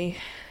very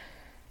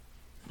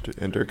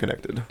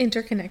interconnected.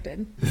 It's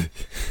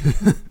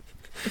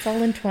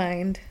all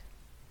entwined.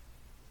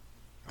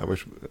 I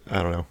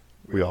don't know.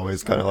 We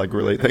always kind of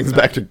relate things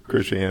back to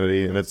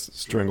Christianity and its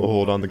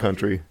stranglehold on the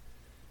country.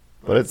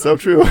 But it's so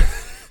true.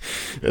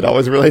 It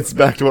always relates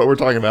back to what we're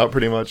talking about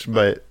pretty much.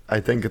 But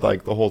I think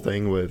the whole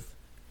thing with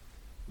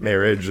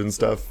marriage and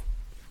stuff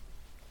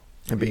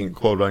and being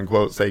quote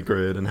unquote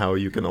sacred, and how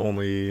you can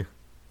only,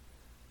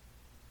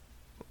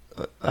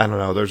 I don't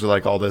know, there's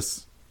all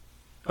this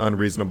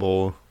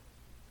unreasonable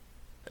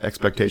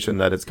expectation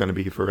that it's going to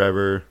be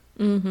forever.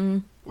 Mm-hmm.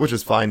 Which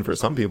is fine for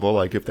some people,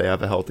 if they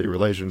have a healthy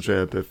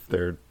relationship, if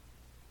they're,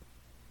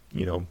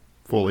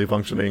 fully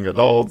functioning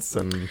adults.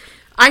 And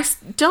I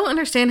don't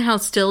understand how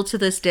still to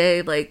this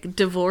day,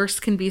 divorce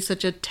can be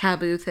such a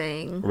taboo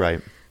thing.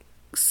 Right.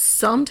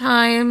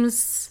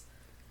 Sometimes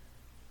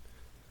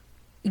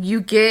you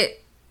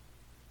get,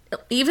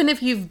 even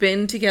if you've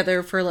been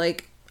together for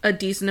a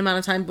decent amount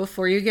of time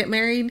before you get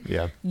married,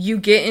 you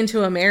get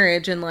into a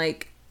marriage and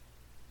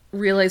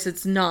realize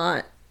it's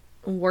not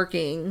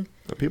working.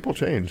 But people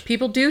change.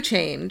 People do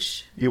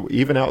change.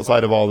 Even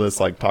outside of all this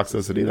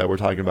toxicity that we're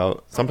talking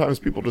about, sometimes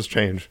people just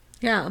change.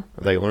 Yeah.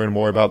 They learn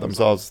more about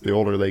themselves the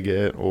older they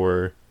get,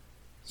 or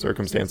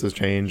circumstances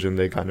change and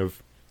they kind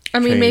of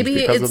maybe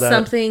it's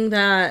something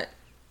that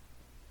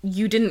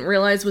you didn't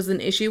realize was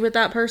an issue with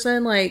that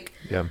person.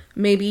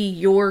 Maybe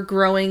you're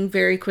growing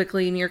very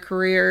quickly in your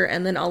career,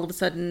 and then all of a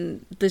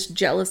sudden this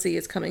jealousy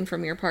is coming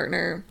from your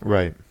partner.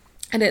 Right.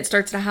 And it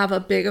starts to have a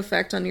big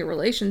effect on your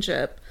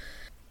relationship.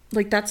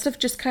 That stuff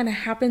just kind of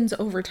happens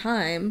over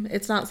time.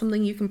 It's not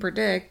something you can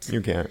predict. You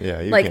can't, yeah.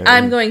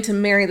 I'm going to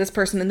marry this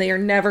person and they are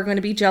never going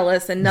to be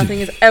jealous and nothing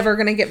is ever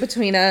going to get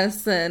between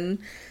us and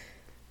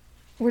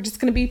we're just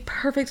going to be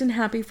perfect and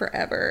happy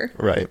forever.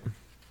 Right.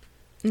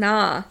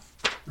 Nah.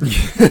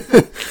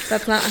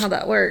 That's not how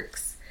that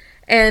works.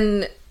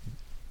 And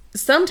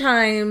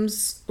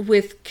sometimes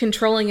with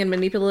controlling and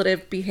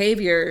manipulative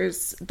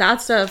behaviors,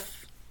 that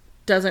stuff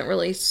doesn't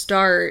really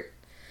start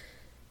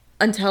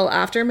until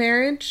after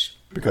marriage.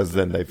 Because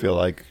then they feel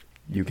like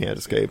you can't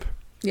escape.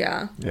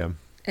 Yeah. Yeah.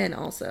 And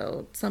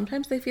also,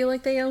 sometimes they feel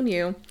like they own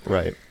you.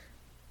 Right.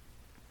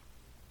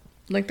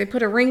 Like they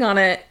put a ring on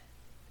it,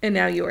 and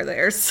now you are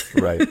theirs.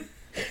 Right.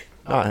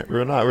 Not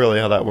really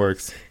how that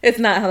works. It's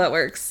not how that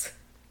works.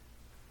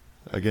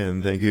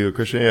 Again, thank you,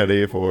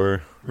 Christianity,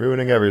 for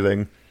ruining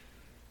everything.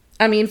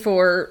 I mean,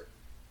 for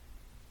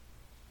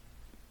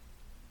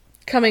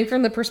coming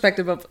from the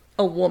perspective of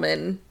a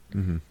woman,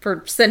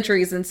 for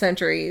centuries and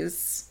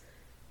centuries,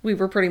 we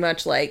were pretty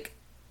much like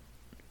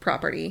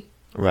property.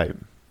 Right.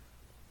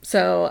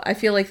 So I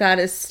feel like that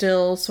is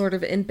still sort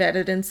of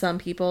embedded in some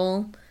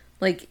people.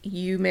 Like,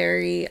 you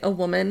marry a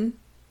woman,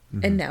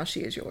 and now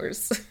she is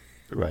yours.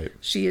 Right.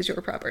 She is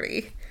your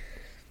property.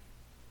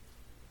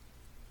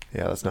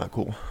 Yeah, that's not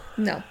cool.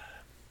 No.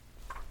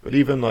 But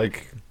even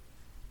like,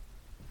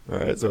 all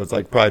right, so it's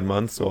like Pride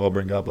Month, so I'll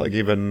bring up like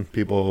even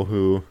people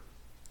who,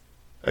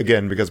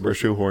 again, because we're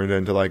shoehorned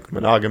into like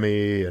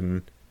monogamy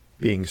and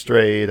being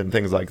straight and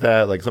things like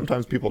that, like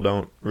sometimes people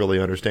don't really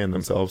understand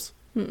themselves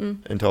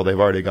until they've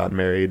already gotten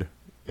married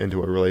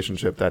into a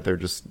relationship that they're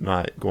just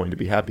not going to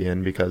be happy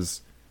in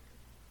because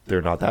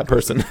they're not that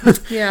person.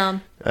 Yeah.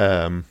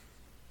 I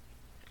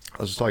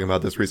was just talking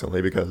about this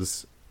recently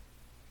because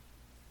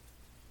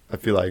I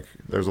feel like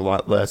there's a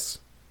lot less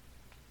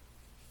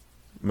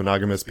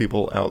monogamous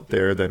people out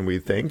there than we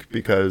think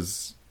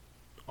because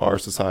our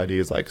society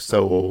is like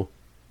so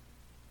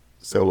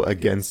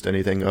against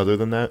anything other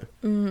than that.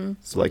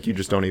 So like you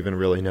just don't even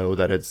really know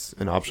that it's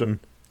an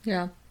option.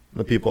 Yeah.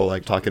 The people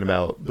like talking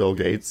about Bill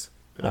Gates,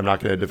 and I'm not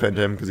going to defend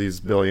him because he's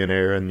a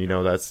billionaire and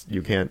that's,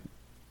 you can't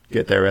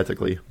get there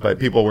ethically, but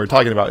people were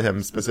talking about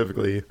him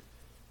specifically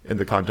in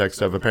the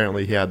context of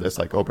apparently he had this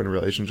like open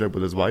relationship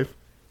with his wife.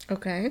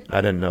 Okay.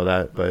 I didn't know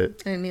that,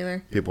 but I didn't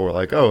either. people were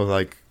like, oh,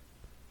 like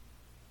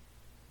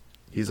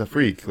he's a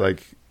freak,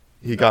 like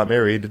he got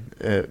married,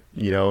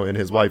 and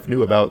his wife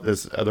knew about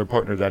this other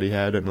partner that he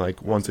had, and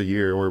like once a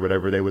year or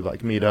whatever they would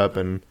like meet up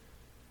and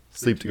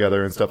sleep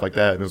together and stuff like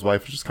that, and his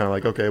wife was just kind of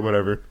like, okay,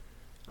 whatever.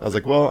 I was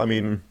like, well, I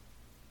mean,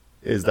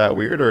 is that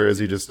weird, or is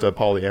he just a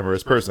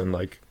polyamorous person?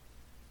 Like,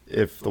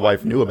 if the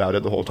wife knew about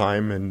it the whole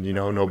time and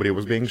nobody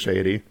was being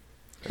shady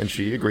and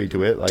she agreed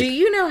to it, like, do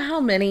you know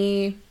how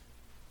many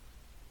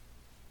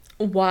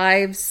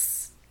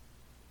wives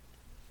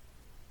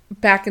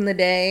back in the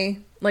day,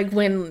 like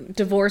when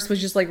divorce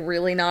was just like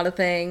really not a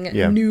thing,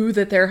 knew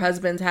that their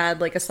husbands had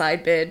like a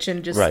side bitch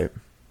and just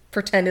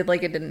pretended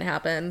like it didn't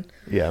happen?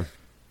 Yeah.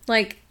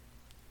 Like,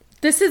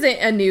 this isn't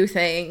a new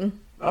thing.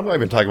 I'm not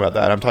even talking about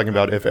that. I'm talking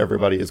about if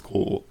everybody is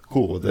cool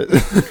with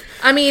it.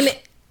 I mean,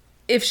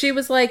 if she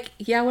was like,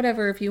 yeah,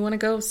 whatever, if you want to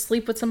go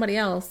sleep with somebody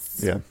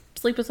else,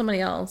 sleep with somebody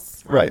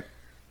else. Right.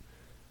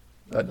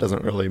 That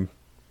doesn't really...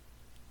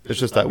 It's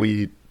just that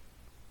we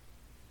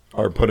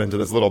are put into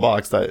this little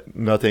box that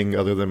nothing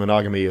other than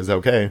monogamy is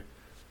okay.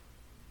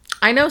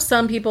 I know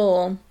some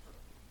people...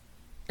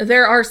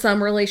 There are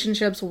some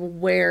relationships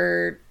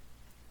where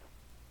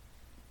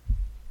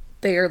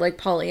they are like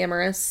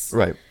polyamorous.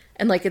 Right.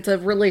 And like it's a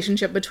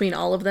relationship between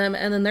all of them.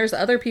 And then there's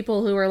other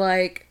people who are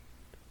like,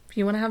 if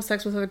you want to have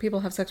sex with other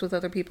people, have sex with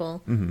other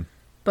people. Mm-hmm.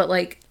 But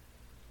like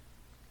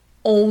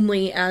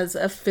only as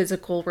a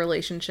physical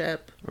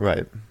relationship.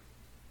 Right.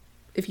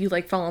 If you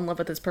like fall in love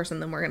with this person,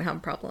 then we're going to have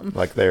a problem.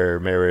 Like their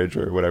marriage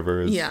or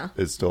whatever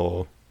is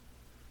still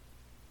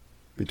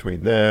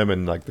between them,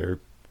 and like they're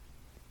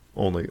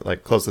only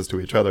like closest to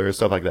each other,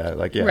 stuff like that.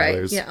 Like,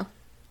 there's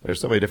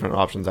so many different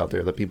options out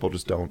there that people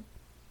just don't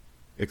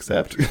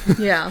accept.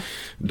 Yeah.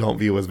 Don't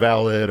view as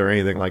valid or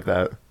anything like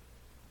that.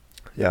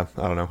 Yeah,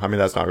 I don't know. I mean,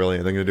 that's not really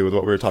anything to do with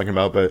what we were talking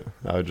about, but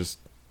I just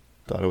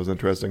thought it was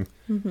interesting.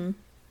 Mm-hmm.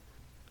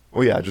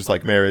 Well, yeah, just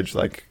like marriage,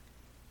 like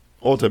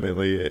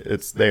ultimately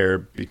it's there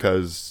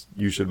because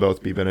you should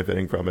both be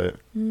benefiting from it.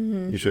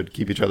 Mm-hmm. You should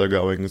keep each other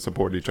going and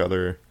support each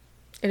other.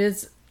 It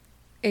is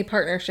a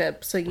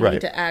partnership, so you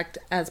need to act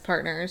as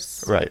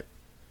partners. Right.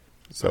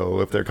 So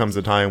if there comes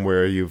a time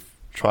where you've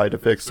tried to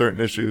fix certain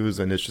issues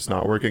and it's just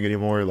not working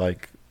anymore,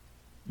 like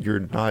you're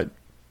not,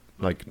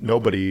 like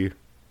nobody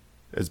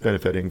is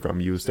benefiting from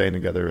you staying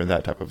together in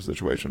that type of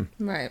situation.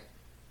 Right.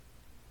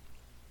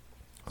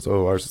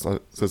 So our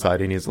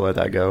society needs to let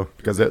that go,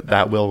 because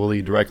that will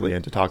lead directly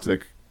into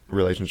toxic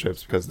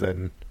relationships, because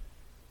then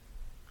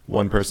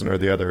one person or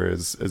the other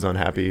is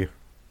unhappy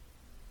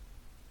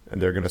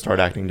and they're going to start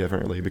acting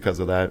differently because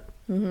of that.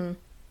 Mm-hmm.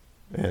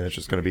 And it's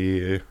just going to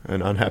be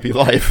an unhappy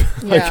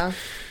life. Yeah.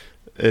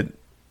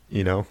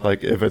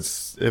 Like if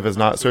it's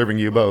not serving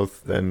you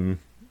both, then,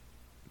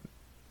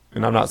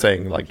 and I'm not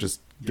saying like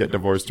just get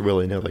divorced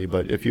willy-nilly,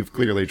 but if you've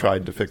clearly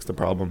tried to fix the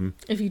problem,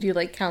 if you do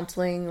like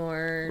counseling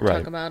or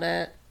talk about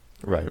it,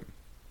 right,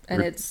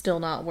 and it's still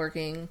not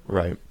working,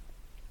 right,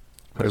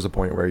 there's a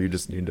point where you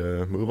just need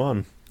to move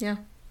on. Yeah.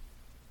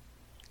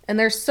 And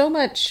there's so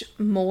much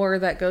more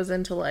that goes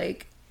into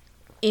like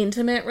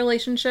intimate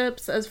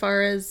relationships as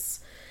far as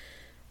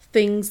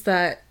things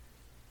that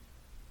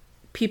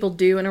people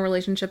do in a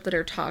relationship that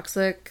are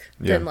toxic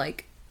than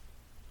like,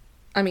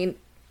 I mean,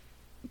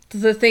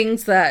 the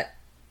things that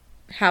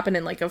happen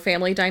in like a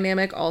family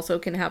dynamic also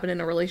can happen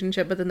in a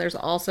relationship, but then there's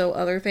also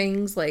other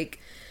things like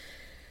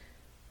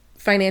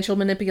financial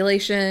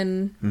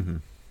manipulation. Mm-hmm.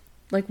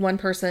 Like one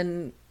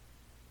person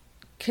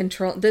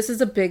this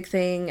is a big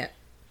thing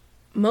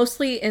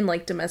mostly in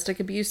like domestic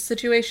abuse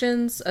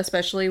situations,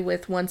 especially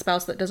with one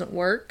spouse that doesn't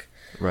work.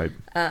 Right.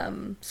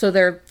 So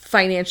they're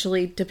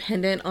financially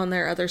dependent on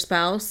their other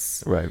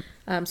spouse. Right.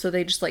 So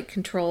they just like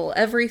control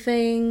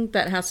everything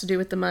that has to do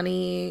with the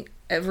money.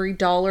 Every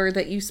dollar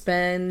that you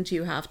spend,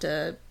 you have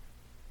to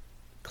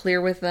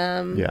clear with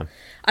them. Yeah.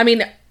 I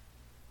mean,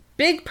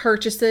 big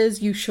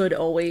purchases you should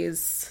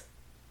always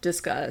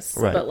discuss.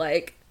 Right. But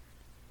like,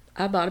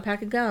 I bought a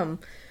pack of gum.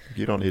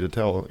 You don't need to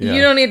tell. Yeah.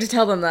 You don't need to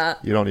tell them that.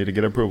 You don't need to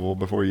get approval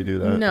before you do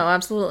that. No,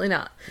 absolutely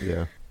not.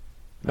 Yeah.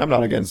 I'm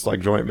not against like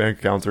joint bank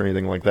accounts or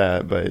anything like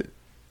that, but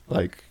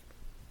like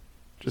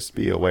just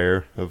be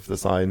aware of the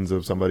signs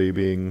of somebody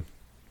being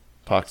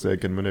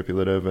toxic and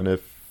manipulative. And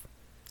if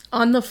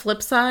on the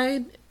flip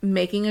side,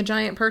 making a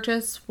giant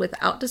purchase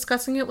without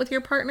discussing it with your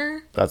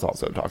partner, that's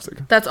also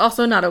toxic. That's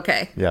also not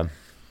okay. Yeah.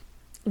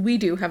 We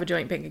do have a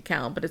joint bank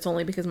account, but it's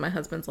only because my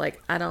husband's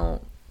like, I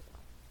don't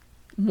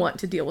want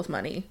to deal with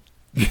money.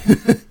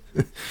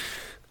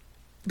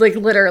 Like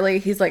literally,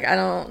 he's like, I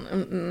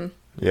don't.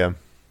 Yeah.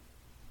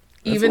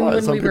 Even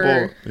when some we people,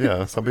 were,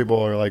 yeah, some people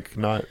are like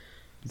not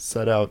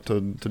set out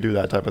to do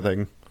that type of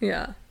thing.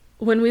 Yeah,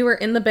 when we were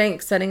in the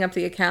bank setting up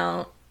the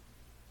account,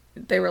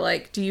 they were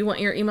like, "Do you want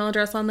your email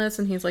address on this?"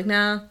 And he's like,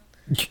 "Nah."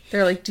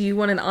 They're like, "Do you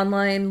want an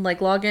online like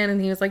login?"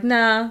 And he was like,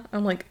 "Nah."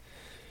 I'm like,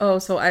 "Oh,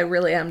 so I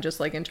really am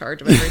just like in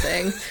charge of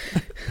everything."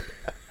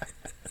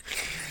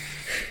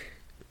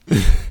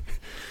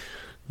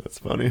 That's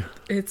funny.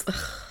 It's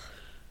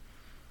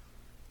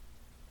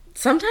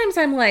sometimes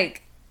I'm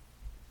like,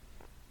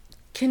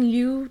 can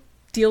you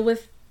deal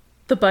with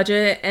the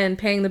budget and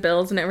paying the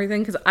bills and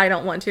everything? Because I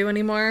don't want to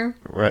anymore.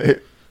 Right.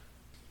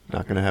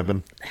 Not gonna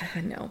happen.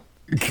 No.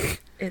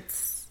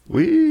 It's...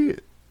 We're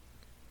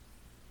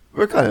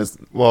kind of,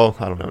 well,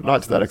 I don't know,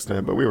 not to that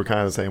extent, but we were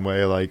kind of the same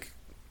way. Like,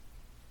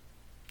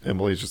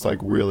 Emily's just like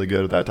really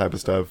good at that type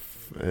of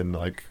stuff and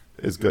like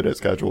is good at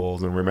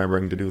schedules and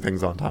remembering to do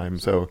things on time.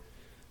 So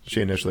she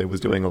initially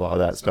was doing a lot of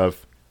that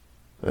stuff.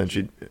 And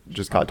she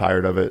just got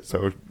tired of it.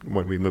 So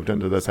when we moved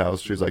into this house,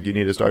 she's like, you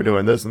need to start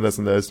doing this and this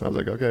and this. And I was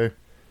like, okay.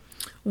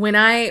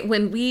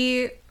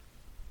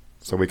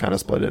 So we kind of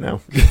split it now.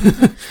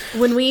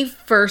 When we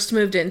first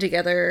moved in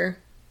together,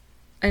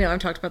 I know I've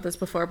talked about this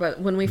before, but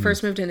when we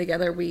first moved in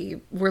together,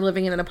 we were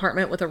living in an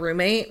apartment with a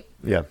roommate.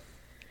 Yeah.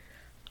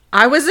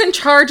 I was in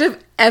charge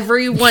of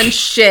everyone's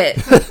shit.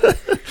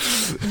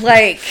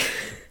 Like,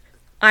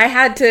 I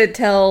had to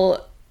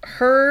tell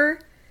her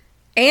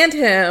and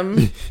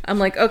him, I'm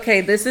like,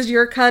 okay, this is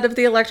your cut of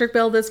the electric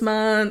bill this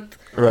month.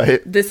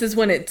 Right. This is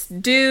when it's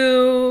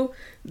due.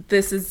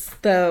 This is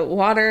the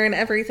water and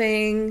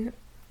everything.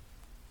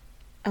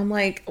 I'm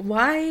like,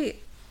 why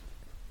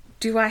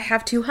do I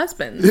have two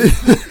husbands?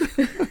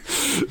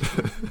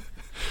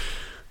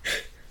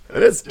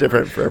 And it's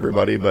different for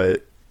everybody,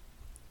 but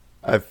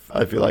I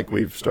feel like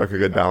we've struck a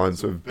good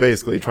balance of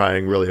basically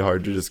trying really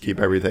hard to just keep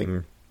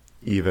everything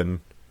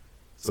even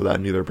so that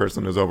neither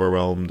person is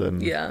overwhelmed.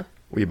 And yeah.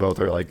 We both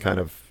are like kind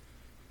of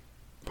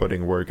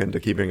putting work into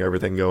keeping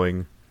everything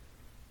going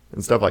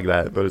and stuff like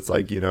that. But it's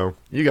like, you know,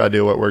 you got to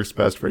do what works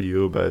best for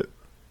you, but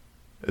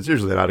it's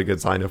usually not a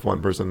good sign if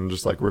one person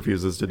just like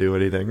refuses to do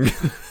anything.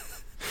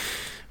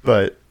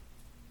 But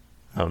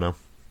I don't know.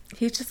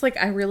 He's just like,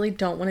 I really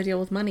don't want to deal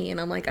with money.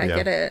 And I'm like, I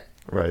get it.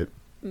 Right.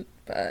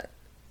 But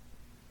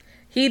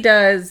he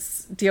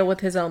does deal with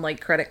his own like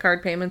credit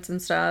card payments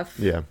and stuff.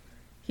 Yeah.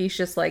 He's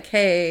just like,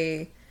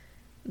 hey,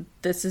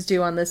 this is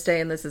due on this day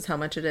and this is how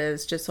much it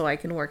is, just so I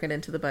can work it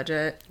into the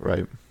budget.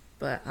 Right.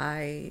 But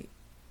I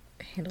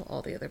handle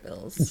all the other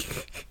bills.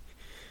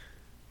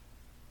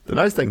 The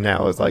nice thing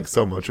now is like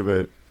so much of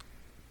it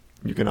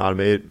you can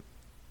automate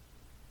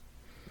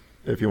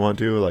if you want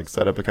to, like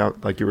set up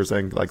account, like you were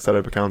saying, like set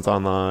up accounts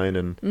online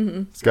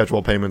and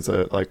schedule payments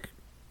like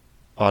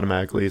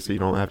automatically, so you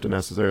don't have to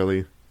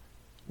necessarily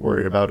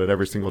worry about it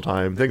every single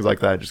time. Things like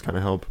that just kind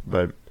of help,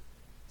 but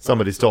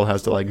somebody still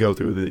has to like go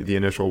through the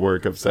initial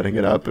work of setting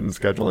it up and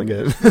scheduling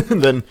it.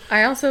 And then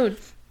I also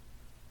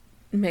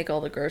make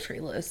all the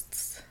grocery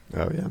lists.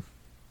 Oh yeah.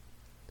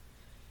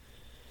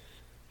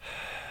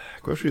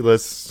 Grocery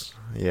lists,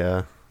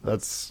 yeah,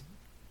 that's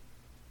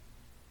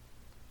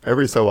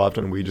every so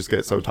often we just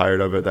get so tired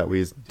of it that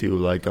we do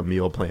like a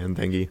meal plan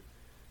thingy,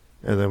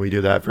 and then we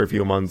do that for a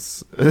few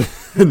months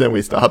and then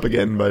we stop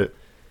again. But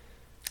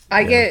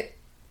I get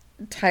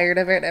tired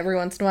of it every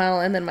once in a while,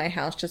 and then my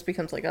house just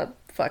becomes like a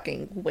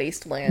fucking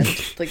wasteland.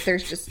 Like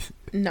there's just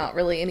not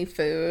really any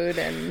food,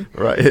 and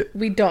right,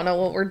 we don't know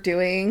what we're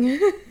doing.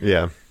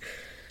 Yeah,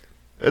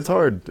 it's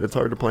hard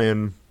to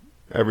plan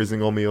every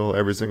single meal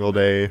every single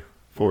day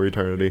for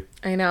eternity.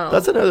 I know.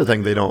 That's another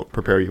thing they don't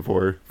prepare you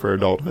for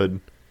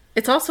adulthood.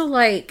 It's also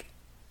like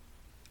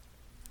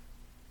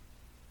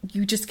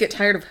you just get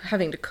tired of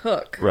having to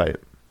cook. Right.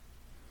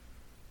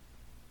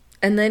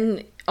 And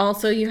then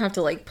also you have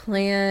to like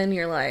plan.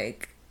 You're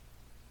like,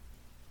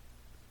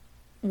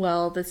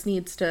 well, this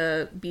needs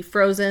to be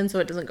frozen so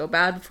it doesn't go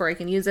bad before I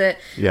can use it.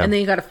 Yeah. And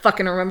then you got to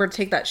fucking remember to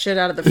take that shit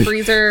out of the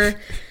freezer.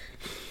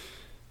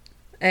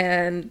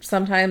 And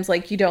sometimes,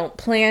 like, you don't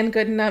plan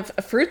good enough.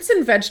 Fruits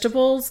and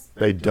vegetables,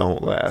 They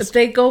don't last.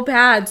 they go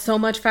bad so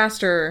much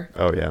faster.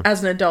 Oh, yeah.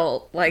 As an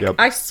adult. Like, Yep.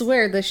 I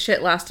swear this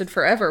shit lasted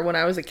forever when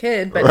I was a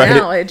kid. But Right.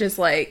 now it just,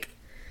 like,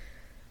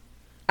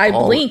 I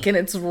blink and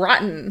it's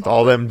rotten.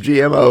 All them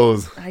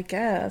GMOs. I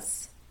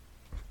guess.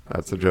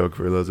 That's a joke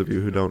for those of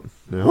you who don't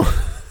know.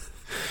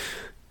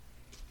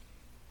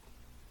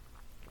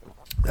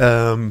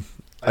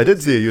 I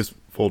did see a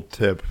useful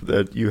tip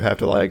that you have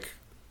to, like,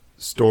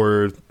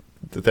 store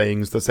the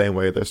things the same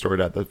way they're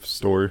stored at the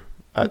store,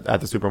 at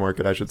the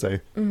supermarket, I should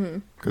say.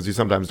 Because you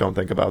sometimes don't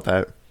think about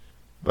that.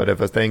 But if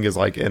a thing is,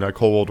 like, in a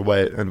cold,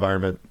 wet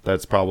environment,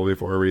 that's probably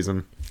for a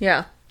reason.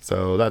 Yeah.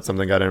 So that's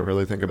something I didn't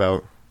really think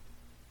about.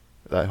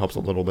 That helps a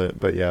little bit.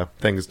 But yeah,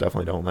 things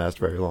definitely don't last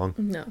very long.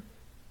 No.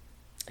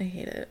 I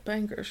hate it.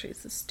 Buying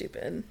groceries is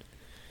stupid.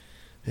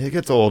 It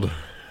gets old.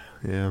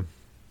 Yeah.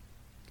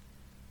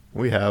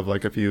 We have,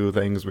 like, a few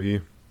things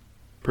we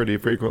pretty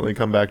frequently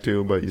come back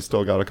to, but you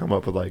still got to come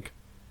up with, like,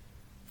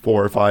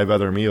 4 or 5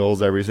 other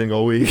meals every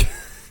single week.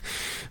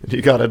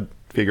 You got to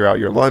figure out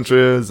your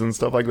lunches and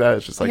stuff like that.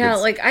 It's just like, yeah,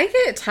 like, I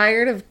get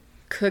tired of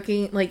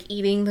cooking, like,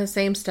 eating the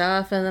same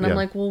stuff, and then I'm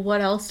like, well,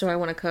 what else do I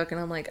want to cook? And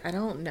I'm like, I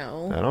don't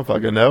know. I don't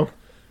fucking know.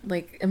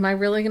 Like, am I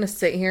really going to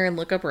sit here and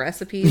look up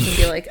recipes and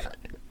be like,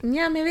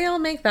 yeah, maybe I'll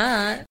make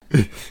that?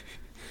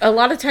 A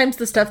lot of times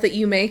the stuff that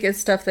you make is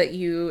stuff that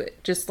you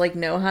just, like,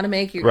 know how to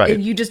make. Right.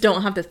 And you just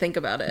don't have to think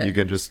about it. You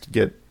can just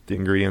get the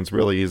ingredients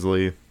really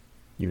easily.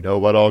 You know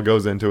what all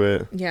goes into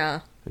it.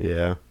 Yeah.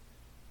 Yeah.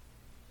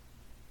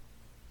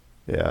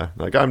 Yeah.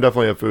 Like, I'm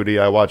definitely a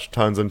foodie. I watch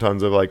tons and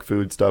tons of, like,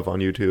 food stuff on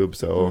YouTube,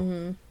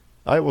 so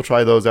I will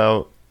try those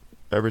out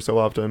every so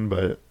often,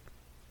 but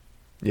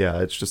yeah,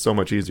 it's just so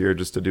much easier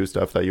just to do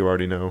stuff that you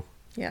already know.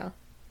 Yeah.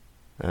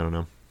 I don't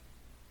know.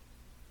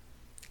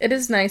 It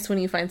is nice when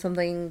you find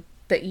something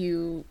that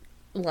you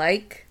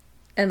like,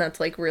 and that's,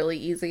 like, really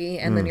easy,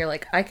 and then you're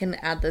like, I can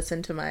add this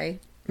into my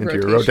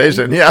your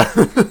rotation. Yeah.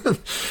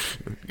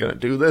 I'm gonna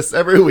do this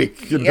every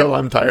week until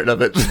I'm tired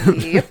of it.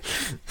 Yep.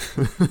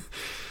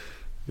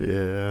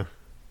 Yeah.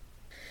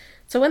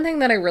 So one thing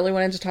that I really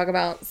wanted to talk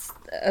about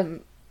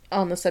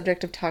on the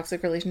subject of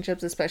toxic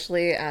relationships,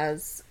 especially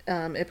as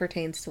it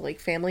pertains to,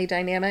 like, family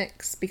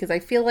dynamics, because I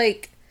feel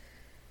like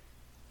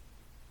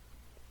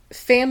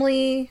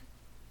family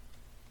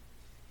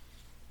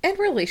and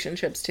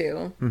relationships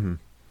too,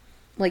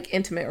 like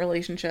intimate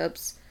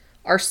relationships,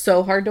 are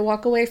so hard to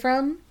walk away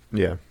from.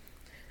 Yeah.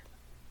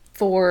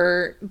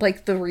 For,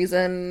 like, the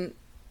reason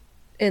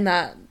in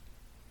that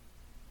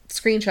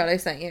screenshot I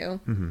sent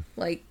you.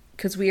 Like,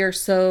 because we are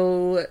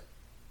so...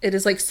 It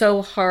is, like,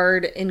 so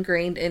hard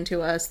ingrained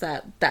into us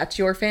that that's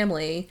your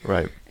family.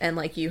 Right. And,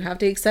 like, you have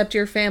to accept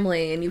your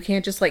family, and you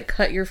can't just, like,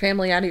 cut your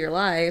family out of your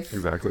life.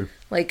 Exactly.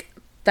 Like,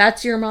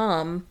 that's your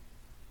mom.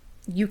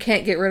 You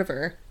can't get rid of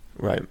her.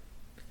 Right.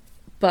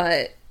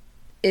 But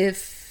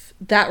if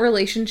that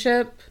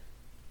relationship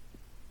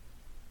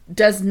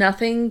does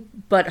nothing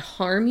but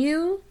harm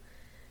you,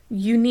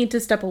 you need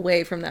to step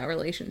away from that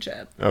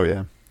relationship. Oh,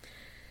 yeah.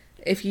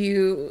 If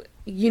you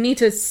need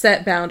to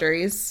set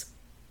boundaries.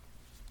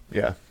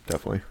 Yeah,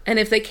 definitely. And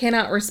if they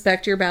cannot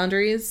respect your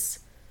boundaries,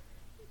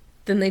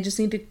 then they just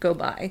need to go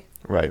by.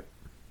 Right.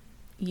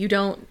 You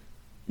don't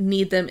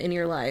need them in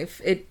your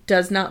life. It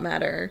does not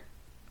matter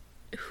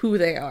who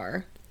they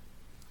are.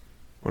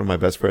 One of my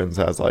best friends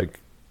has, like,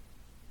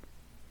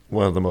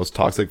 one of the most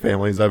toxic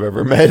families I've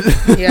ever met.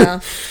 Yeah.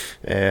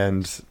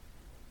 And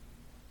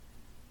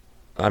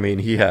I mean,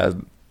 he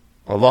had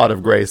a lot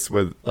of grace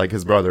with, like,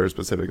 his brother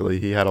specifically.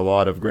 He had a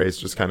lot of grace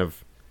just kind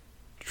of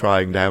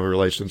trying to have a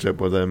relationship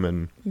with him,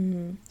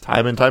 and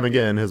time and time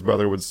again his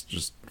brother would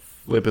just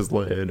flip his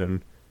lid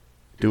and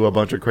do a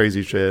bunch of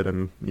crazy shit,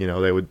 and, you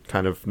know, they would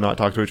kind of not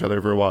talk to each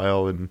other for a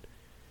while. And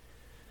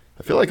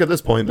I feel like at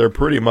this point they're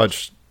pretty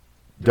much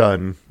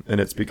done,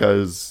 and it's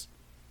because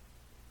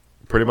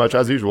pretty much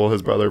as usual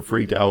his brother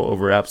freaked out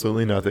over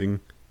absolutely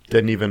nothing,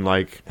 didn't even,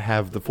 like,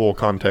 have the full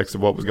context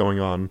of what was going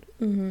on,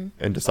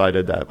 and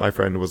decided that my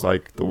friend was,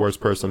 like, the worst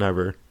person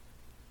ever.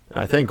 And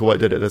I think what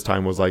did it this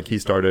time was, like, he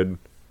started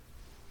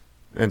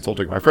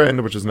insulting my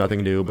friend, which is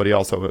nothing new, but he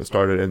also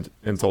started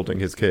insulting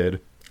his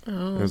kid.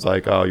 Oh. It was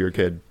like, oh, your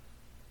kid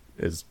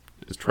is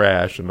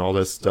trash and all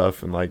this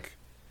stuff. And, like,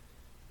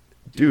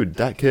 dude,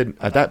 that kid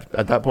at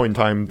that point in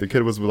time, the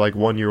kid was, like,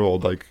 1 year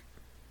old. Like,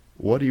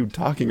 what are you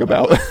talking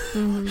about?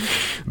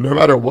 No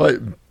matter what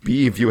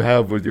beef you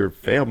have with your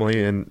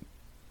family, and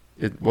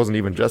it wasn't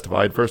even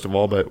justified, first of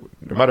all, but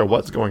no matter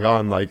what's going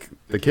on, like,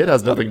 the kid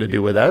has nothing to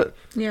do with that.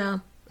 Yeah.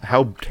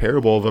 How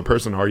terrible of a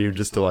person are you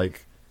just to,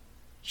 like,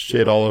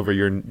 shit all over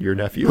your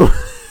nephew?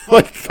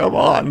 Like, come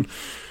on.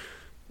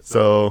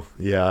 So,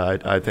 yeah,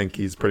 I think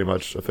he's pretty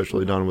much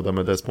officially done with them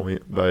at this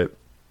point, but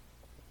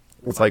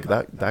it's like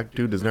that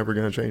dude is never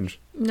going to change.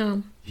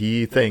 No.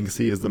 He thinks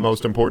he is the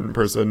most important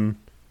person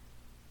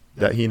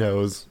that he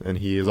knows, and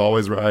he is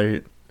always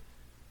right,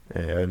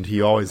 and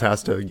he always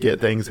has to get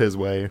things his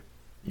way,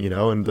 you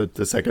know, and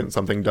the second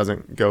something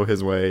doesn't go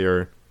his way,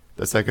 or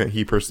the second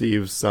he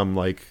perceives some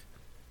like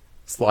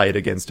slight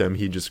against him,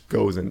 he just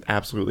goes and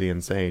absolutely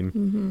insane.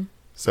 Mm-hmm.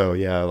 So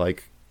yeah,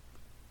 like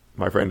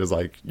my friend is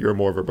like, you're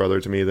more of a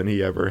brother to me than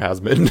he ever has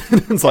been.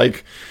 It's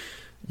like,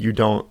 you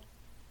don't,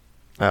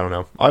 I don't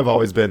know. I've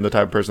always been the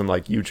type of person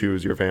like, you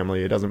choose your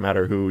family. It doesn't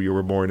matter who you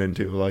were born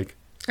into. Like,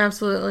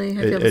 absolutely.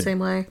 I feel the same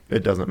way.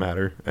 It doesn't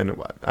matter.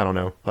 And I don't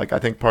know. Like, I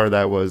think part of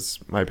that was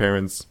my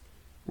parents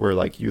were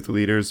like youth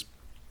leaders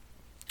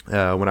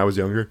when I was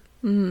younger.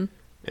 Mm-hmm.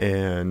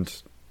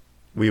 And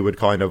we would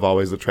kind of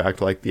always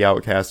attract like the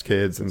outcast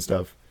kids and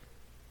stuff.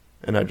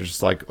 And I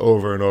just like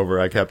over and over,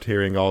 I kept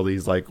hearing all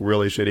these like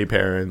really shitty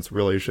parents,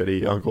 really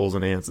shitty uncles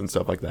and aunts and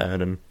stuff like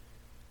that. And,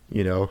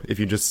 you know, if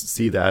you just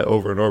see that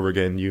over and over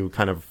again, you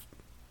kind of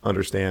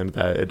understand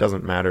that it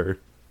doesn't matter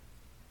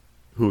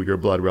who your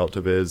blood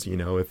relative is. You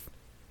know, if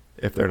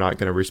they're not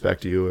going to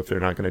respect you, if they're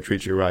not going to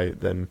treat you right,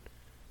 then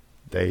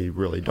they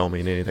really don't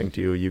mean anything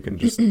to you. You can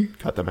just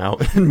cut them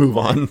out and move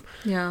on.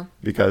 Yeah.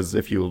 Because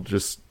if you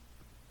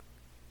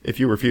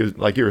refuse,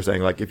 like you were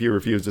saying, like if you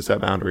refuse to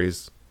set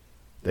boundaries,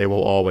 they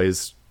will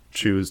always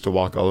choose to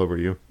walk all over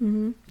you.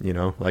 Mm-hmm. You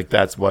know, like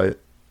that's what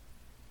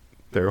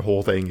their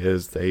whole thing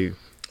is. They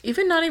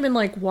not even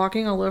like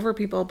walking all over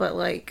people, but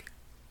like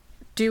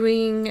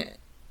doing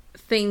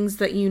things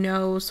that, you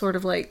know, sort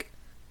of like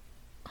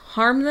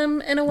harm them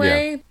in a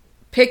way. Yeah.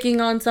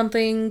 Picking on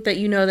something that,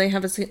 you know, they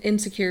have an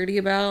insecurity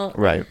about.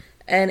 Right.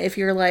 And if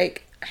you're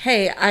like,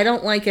 hey, I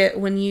don't like it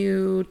when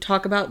you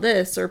talk about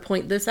this or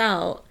point this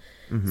out.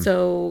 Mm-hmm.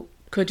 So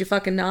could you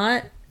fucking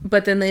not?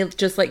 But then they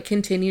just like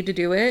continue to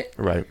do it.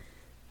 Right.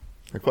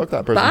 Like, fuck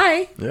that person.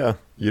 Bye. Yeah.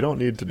 You don't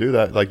need to do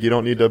that. Like, you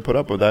don't need to put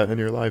up with that in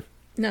your life.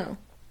 No.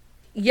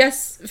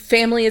 Yes,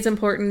 family is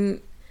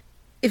important.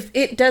 If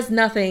it does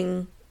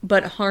nothing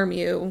but harm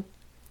you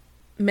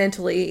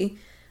mentally,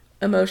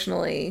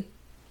 emotionally,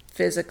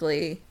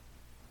 physically,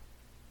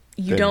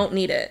 you don't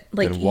need it.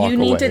 Like, you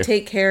need to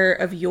take care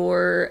of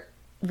your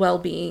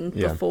well-being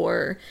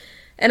before.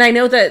 And I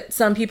know that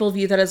some people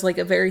view that as like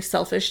a very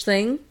selfish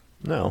thing.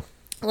 No.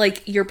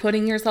 Like, you're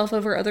putting yourself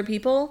over other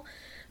people.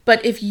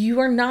 But if you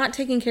are not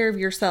taking care of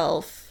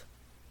yourself,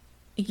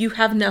 you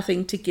have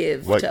nothing to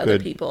give to other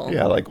people.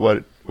 Yeah, like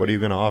what are you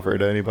going to offer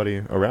to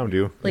anybody around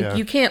you? Like,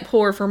 you can't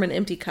pour from an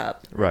empty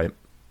cup. Right.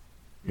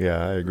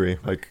 Yeah, I agree.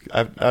 Like,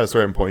 at a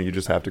certain point, you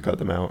just have to cut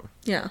them out.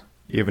 Yeah.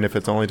 Even if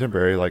it's only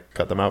temporary, like,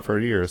 cut them out for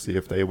a year. See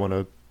if they want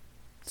to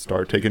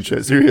start taking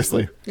shit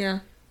seriously. Yeah.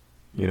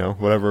 You know,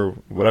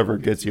 whatever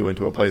gets you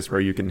into a place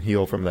where you can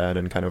heal from that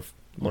and kind of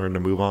learn to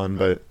move on.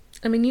 But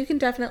I mean, you can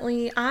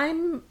definitely,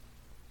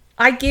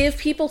 I give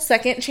people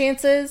second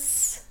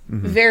chances.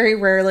 Mm-hmm. Very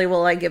rarely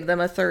will I give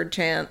them a third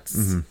chance.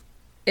 Mm-hmm.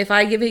 If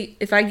I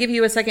give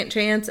you a second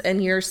chance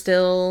and you're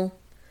still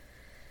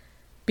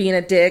being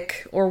a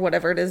dick or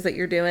whatever it is that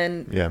you're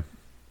doing. Yeah.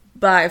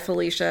 Bye,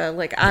 Felicia.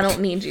 Like, I don't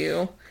need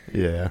you.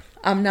 Yeah.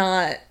 I'm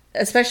not,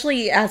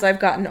 especially as I've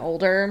gotten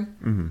older,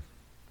 mm-hmm.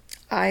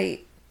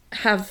 I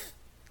have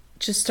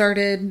just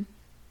started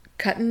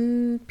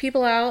cutting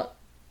people out,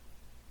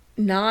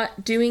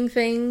 not doing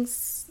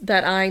things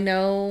that I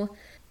know,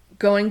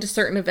 going to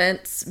certain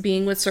events,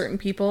 being with certain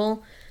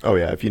people. Oh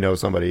yeah, if you know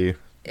somebody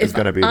is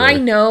going to be there. I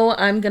know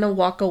I'm going to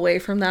walk away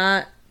from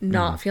that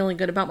not feeling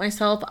good about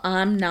myself,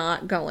 I'm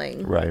not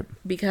going. Right.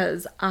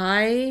 Because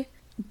I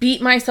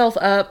beat myself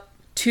up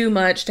too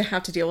much to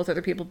have to deal with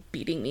other people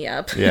beating me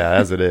up. Yeah,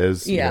 as it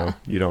is. Yeah. You know,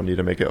 you don't need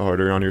to make it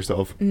harder on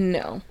yourself.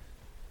 No.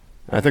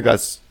 I think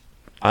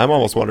I'm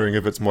almost wondering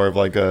if it's more of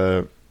like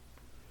a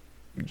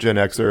Gen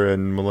Xer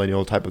and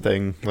millennial type of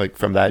thing, like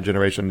from that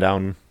generation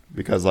down,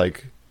 because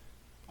like,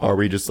 are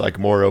we just like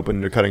more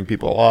open to cutting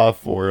people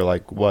off, or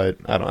like what?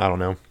 I don't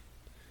know.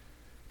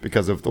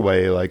 Because of the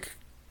way like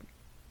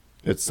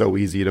it's so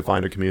easy to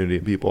find a community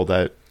of people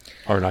that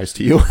are nice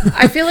to you.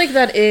 I feel like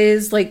that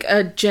is like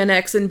a Gen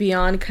X and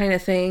beyond kind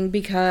of thing,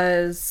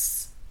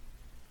 because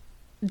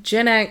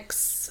Gen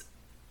X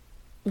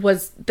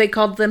they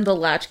called them the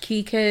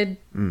latchkey kid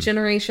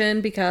generation,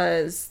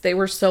 because they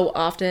were so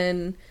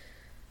often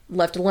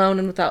left alone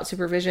and without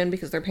supervision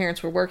because their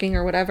parents were working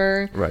or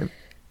whatever. Right.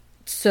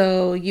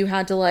 So you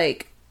had to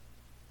like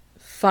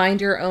find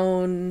your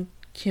own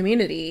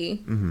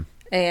community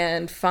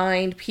and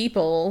find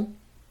people,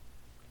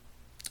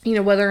 you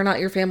know, whether or not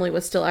your family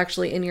was still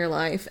actually in your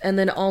life. And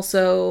then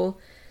also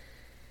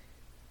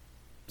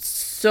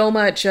so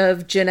much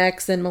of Gen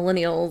X and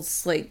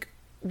millennials, like,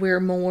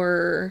 we're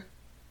more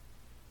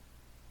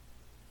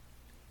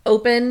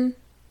open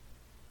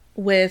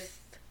with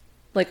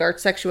like our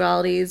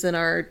sexualities and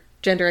our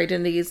gender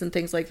identities and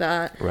things like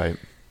that. Right.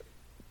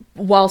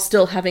 While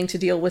still having to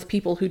deal with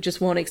people who just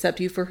won't accept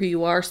you for who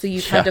you are. So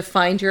you've had to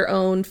find your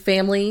own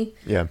family,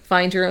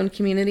 find your own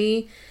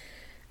community.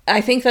 I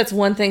think that's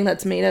one thing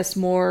that's made us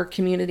more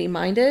community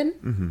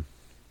minded. Mm-hmm.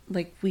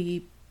 Like,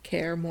 we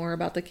care more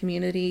about the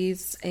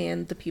communities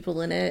and the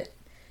people in it.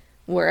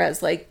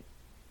 Whereas like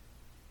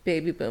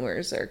baby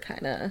boomers are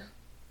kind of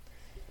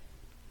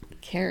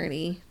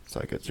Carroty. It's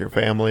like, it's your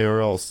family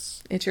or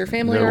else. It's your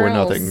family or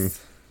else. Nothing,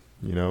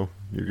 you know,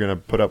 you're going to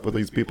put up with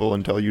these people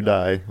until you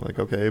die. Like,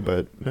 okay,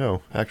 but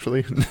no,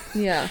 actually.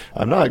 Yeah.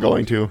 I'm not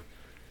going to.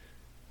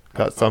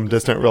 Got some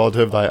distant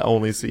relative that I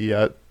only see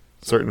at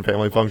certain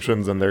family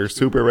functions and they're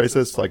super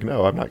racist. Like,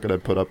 no, I'm not going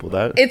to put up with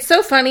that. It's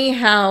so funny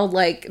how,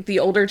 like, the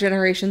older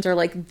generations are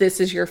like, this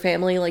is your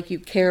family. Like, you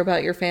care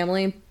about your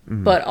family,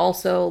 but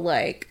also,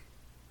 like...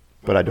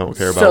 But I don't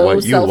care about what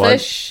you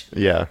selfish.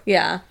 Want. Yeah.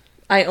 Yeah.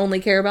 I only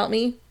care about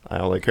me. I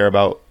only care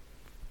about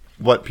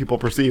what people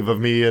perceive of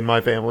me and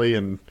my family,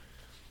 and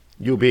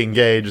you being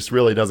gay just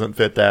really doesn't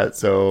fit that,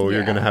 so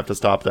you're going to have to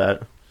stop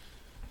that.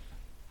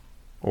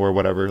 Or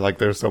whatever. Like,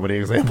 there's so many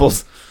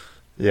examples.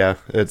 Yeah,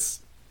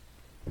 it's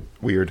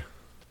weird.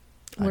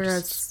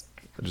 Whereas...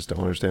 I just don't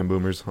understand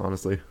boomers,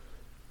 honestly.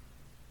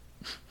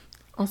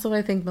 Also,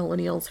 I think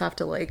millennials have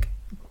to, like,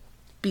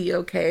 be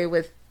okay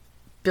with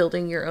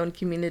building your own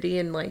community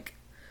and, like,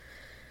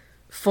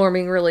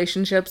 forming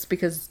relationships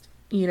because,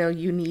 you know,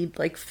 you need,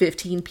 like,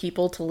 15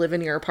 people to live in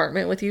your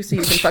apartment with you so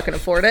you can fucking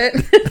afford it.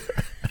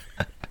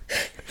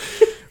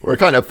 We're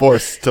kind of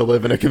forced to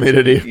live in a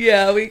community.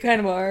 Yeah, we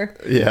kind of are.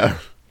 Yeah.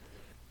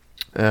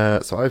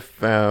 So I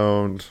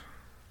found...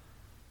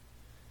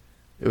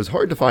 It was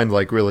hard to find,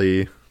 like,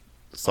 really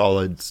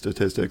solid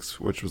statistics,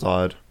 which was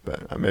odd.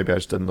 But maybe I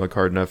just didn't look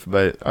hard enough.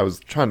 But I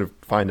was trying to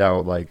find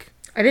out, like...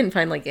 I didn't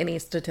find, like, any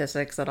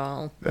statistics at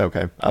all.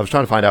 Okay. I was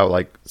trying to find out,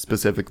 like,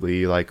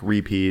 specifically, like,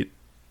 repeat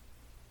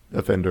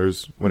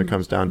offenders when it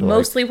comes down to,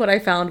 Mostly what I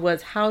found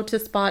was how to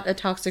spot a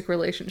toxic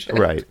relationship.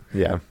 Right,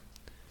 yeah.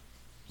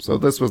 So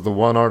this was the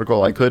one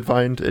article I could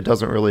find. It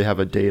doesn't really have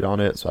a date on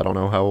it, so I don't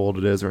know how old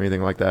it is or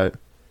anything like that.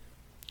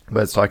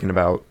 But it's talking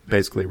about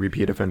basically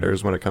repeat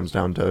offenders when it comes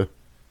down to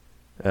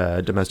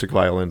domestic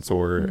violence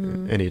or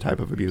any type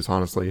of abuse,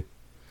 honestly.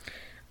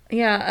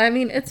 Yeah, I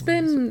mean, it's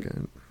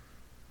been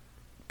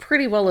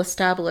pretty well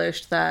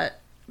established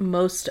that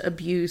most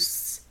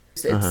abuse,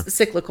 it's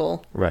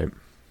cyclical. Right.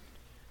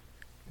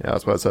 Yeah,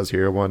 that's what it says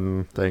here.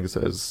 One thing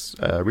says,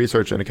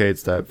 research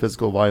indicates that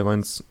physical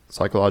violence,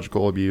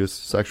 psychological abuse,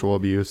 sexual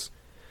abuse,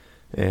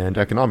 and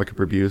economic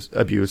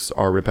abuse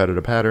are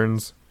repetitive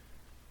patterns.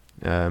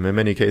 In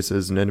many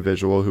cases, an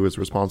individual who is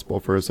responsible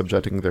for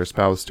subjecting their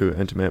spouse to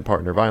intimate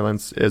partner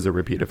violence is a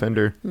repeat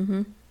offender.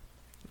 Mm-hmm.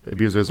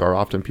 Abusers are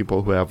often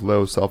people who have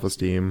low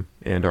self-esteem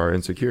and are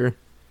insecure.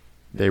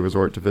 They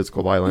resort to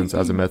physical violence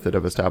as a method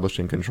of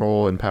establishing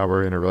control and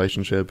power in a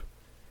relationship.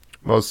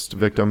 Most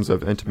victims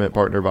of intimate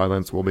partner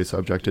violence will be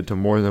subjected to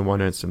more than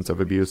one instance of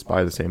abuse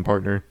by the same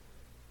partner.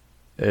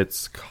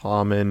 It's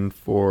common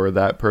for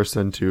that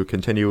person to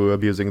continue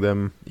abusing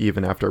them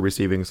even after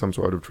receiving some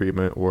sort of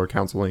treatment or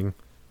counseling.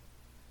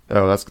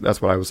 Oh,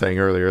 that's what I was saying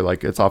earlier.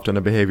 Like, it's often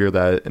a behavior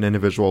that an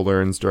individual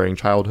learns during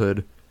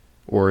childhood,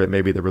 or it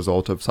may be the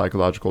result of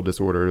psychological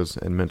disorders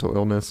and mental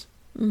illness.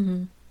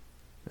 Mm-hmm.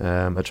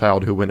 A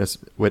child who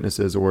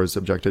witnesses or is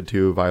subjected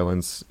to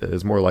violence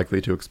is more likely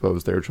to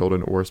expose their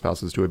children or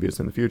spouses to abuse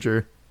in the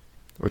future,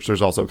 which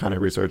there's also kind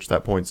of research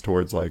that points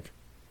towards, like,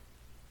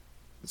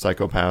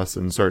 psychopaths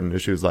and certain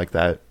issues like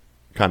that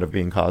kind of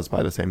being caused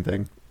by the same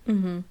thing.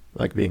 Mm-hmm.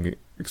 Like being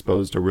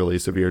exposed to really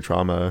severe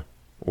trauma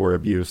or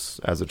abuse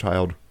as a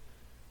child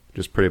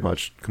just pretty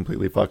much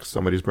completely fucks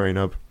somebody's brain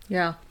up.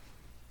 Yeah.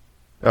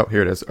 Oh,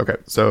 here it is. Okay,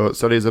 so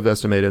studies have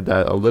estimated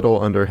that a little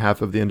under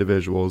half of the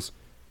individuals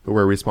who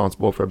were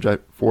responsible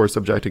for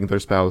subjecting their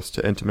spouse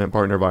to intimate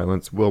partner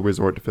violence will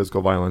resort to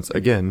physical violence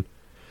again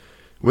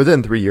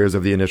within 3 years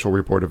of the initial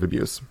report of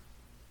abuse.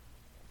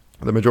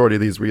 The majority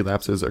of these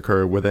relapses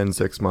occur within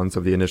 6 months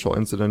of the initial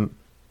incident.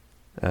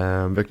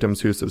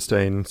 Victims who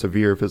sustain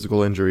severe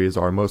physical injuries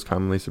are most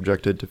commonly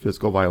subjected to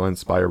physical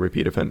violence by a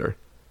repeat offender.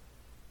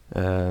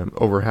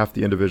 Over half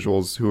the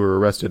individuals who were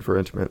arrested for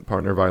intimate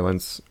partner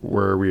violence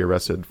were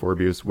rearrested for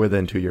abuse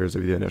within 2 years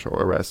of the initial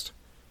arrest.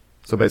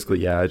 So basically,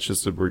 yeah, it's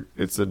just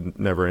it's a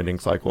never-ending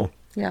cycle.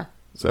 Yeah.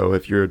 So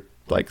if you're,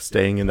 like,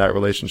 staying in that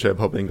relationship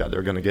hoping that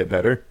they're going to get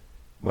better,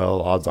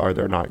 well, odds are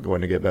they're not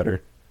going to get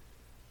better.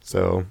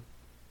 So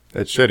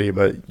it's shitty,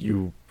 but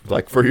you,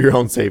 like, for your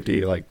own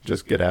safety, like,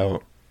 just get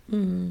out.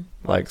 Mm-hmm.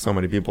 Like, so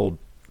many people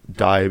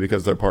die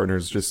because their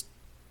partners just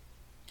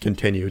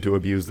continue to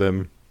abuse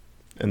them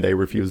and they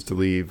refuse to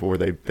leave, or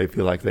they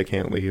feel like they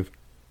can't leave.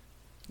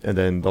 And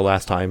then the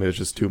last time is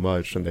just too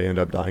much and they end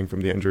up dying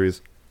from the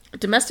injuries.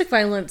 Domestic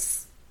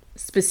violence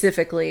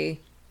specifically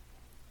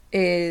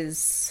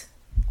is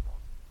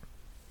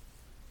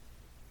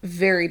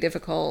very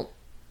difficult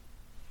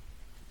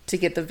to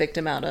get the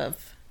victim out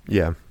of.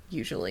 Yeah.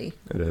 Usually.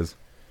 It is.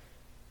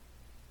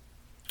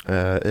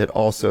 It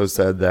also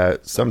said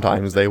that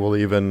sometimes they will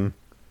even,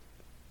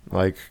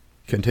 like,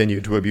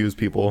 continue to abuse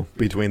people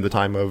between the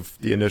time of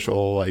the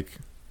initial, like,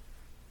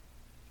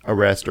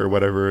 arrest or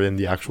whatever and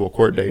the actual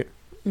court date.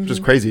 Mm-hmm. Which is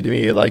crazy to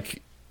me.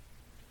 Like,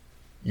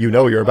 you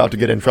know you're about to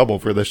get in trouble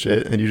for this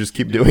shit and you just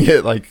keep doing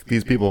it. Like,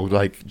 these people,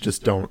 like,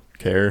 just don't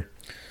care.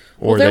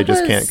 Or they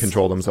just can't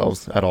control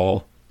themselves at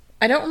all.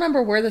 I don't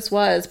remember where this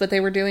was, but they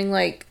were doing,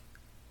 like,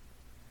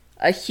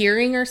 a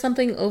hearing or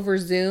something over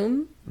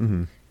Zoom.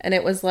 Mm-hmm. And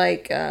it was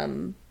like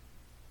the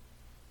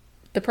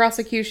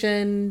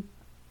prosecution,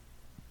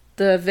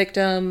 the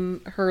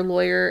victim, her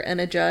lawyer,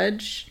 and a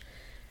judge.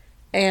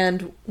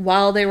 And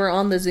while they were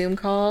on the Zoom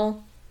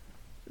call,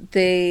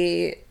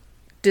 they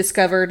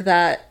discovered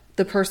that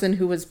the person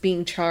who was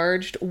being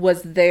charged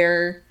was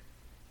there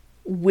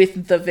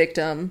with the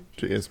victim.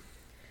 Jeez.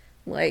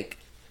 Like,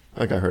 I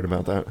think I heard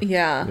about that.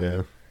 Yeah.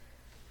 Yeah.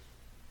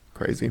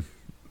 Crazy.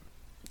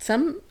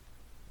 Some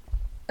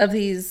of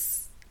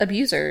these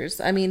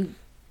abusers, I mean,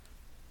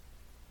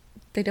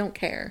 they don't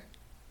care.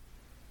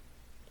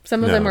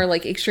 Some of them are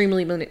like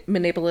extremely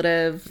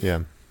manipulative.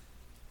 Yeah.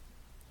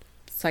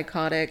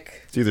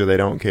 Psychotic. It's either they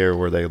don't care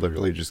or they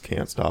literally just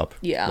can't stop.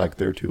 Yeah. Like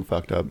they're too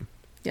fucked up.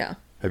 Yeah.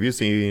 Have you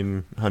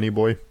seen Honey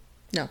Boy?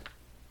 No.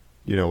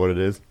 You know what it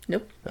is?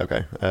 Nope.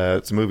 Okay.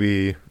 It's a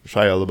movie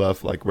Shia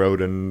LaBeouf like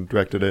wrote and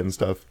directed it and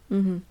stuff.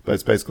 Mm-hmm. But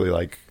it's basically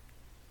like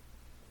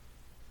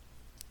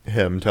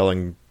him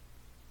telling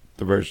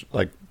the version,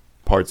 like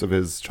parts of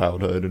his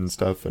childhood and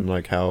stuff, and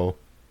like how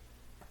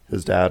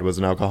his dad was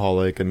an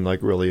alcoholic and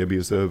like really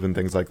abusive and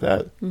things like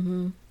that.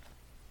 Mm-hmm.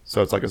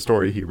 So it's like a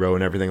story he wrote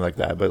and everything like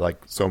that, but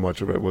like so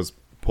much of it was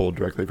pulled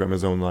directly from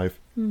his own life.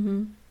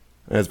 Mm-hmm.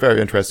 And it's very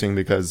interesting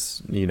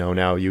because, you know,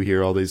 now you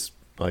hear all these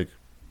like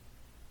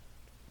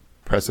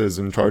presses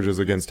and charges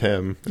against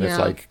him. And It's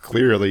like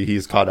clearly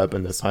he's caught up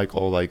in this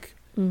cycle. Like,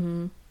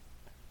 mm-hmm.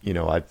 you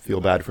know, I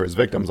feel bad for his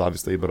victims,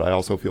 obviously, but I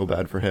also feel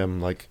bad for him,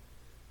 like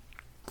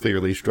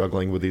clearly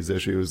struggling with these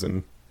issues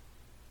and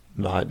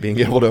not being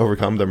able to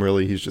overcome them.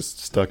 Really, he's just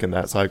stuck in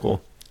that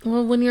cycle.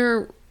 Well, when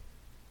you're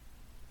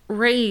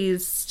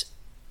raised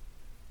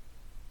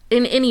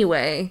in any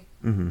way,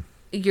 Mm-hmm.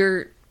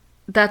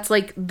 that's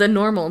like the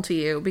normal to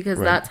you because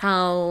Right. that's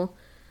how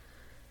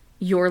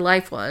your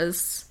life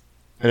was.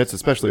 And it's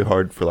especially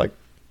hard for like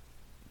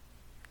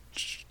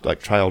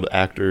child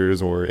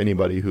actors or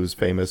anybody who's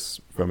famous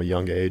from a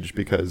young age,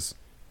 because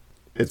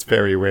it's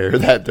very rare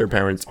that their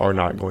parents are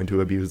not going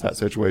to abuse that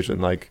situation.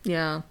 Like,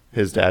 Yeah.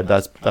 his dad,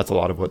 that's a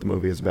lot of what the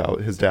movie is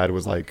about. His dad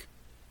was like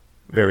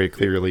very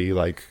clearly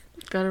like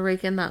Gotta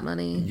rake in that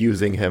money.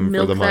 using him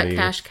Milk for the money. that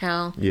cash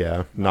cow.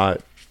 Yeah,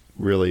 not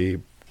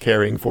really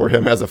caring for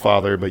him as a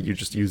father, but you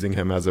just using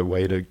him as a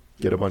way to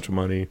get a bunch of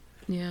money.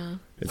 Yeah.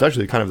 It's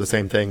actually kind of the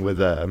same thing with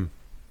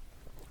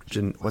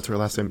what's her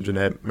last name?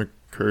 Jeanette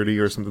McCurdy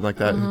or something like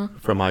that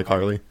from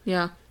iCarly.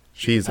 Yeah.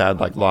 She's had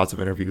like lots of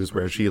interviews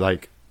where she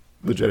like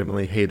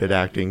legitimately hated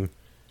acting,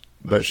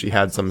 but she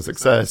had some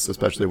success,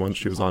 especially once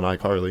she was on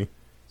iCarly.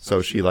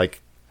 So she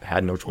like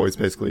had no choice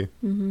basically.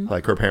 Mm-hmm.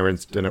 Like her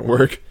parents didn't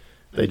work.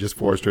 They just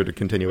forced her to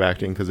continue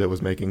acting because it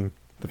was making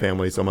the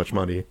family so much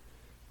money.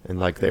 And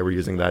like they were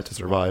using that to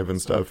survive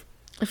and stuff.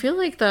 I feel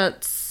like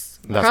that's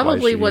That's probably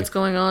why she- what's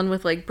going on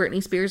with like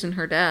Britney Spears and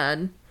her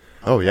dad.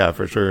 Oh yeah,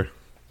 for sure.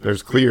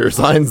 There's clear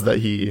signs that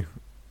he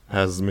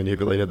has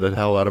manipulated the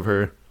hell out of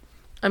her.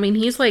 I mean,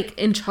 he's like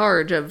in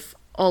charge of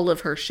all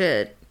of her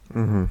shit.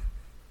 Mm-hmm.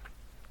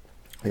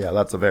 Yeah,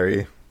 that's a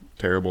very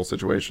terrible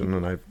situation,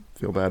 and I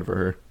feel bad for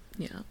her.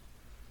 Yeah.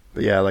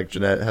 But yeah, like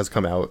Jeanette has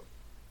come out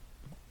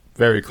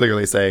very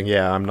clearly saying,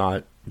 yeah, I'm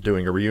not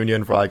doing a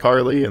reunion for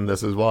iCarly, and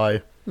this is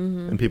why.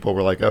 Mm-hmm. And people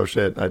were like, oh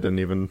shit, I didn't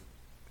even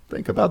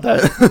think about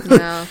that.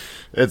 Yeah.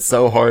 It's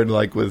so hard,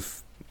 like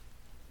with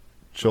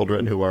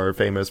children who are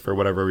famous for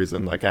whatever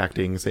reason, like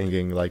acting,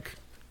 singing, like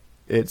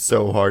it's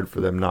so hard for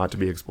them not to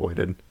be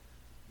exploited.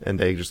 And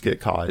they just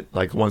get caught.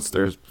 Like once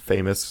they're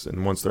famous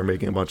and once they're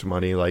making a bunch of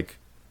money, like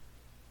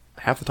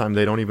half the time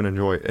they don't even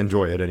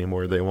enjoy it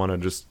anymore. They want to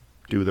just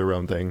do their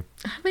own thing.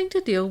 Having to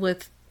deal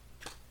with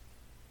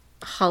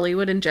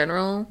Hollywood in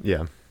general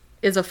Yeah.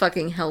 is a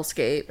fucking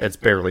hellscape. It's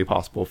barely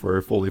possible for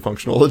fully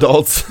functional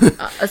adults.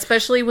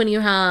 Especially when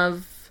you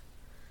have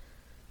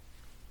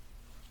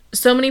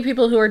so many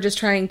people who are just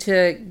trying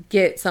to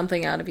get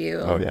something out of you.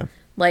 Oh, yeah.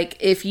 Like,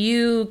 if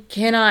you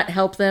cannot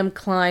help them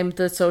climb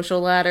the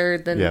social ladder,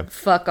 then Yeah.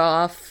 fuck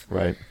off.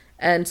 Right.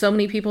 And so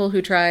many people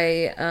who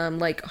try,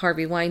 like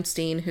Harvey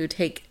Weinstein, who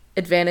take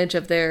advantage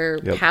of their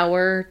Yep.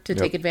 power to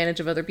take Yep. advantage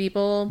of other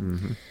people.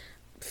 Mm-hmm.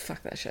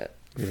 Fuck that shit.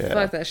 Yeah.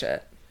 Fuck that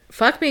shit.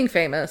 Fuck being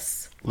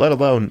famous. Let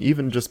alone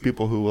even just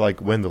people who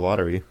like win the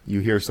lottery. You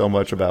hear so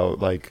much about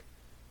like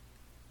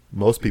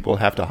most people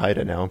have to hide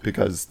it now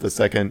because the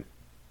second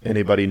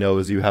anybody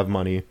knows you have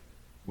money,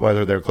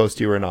 whether they're close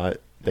to you or not,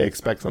 they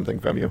expect something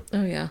from you.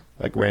 Oh, yeah.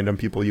 Like random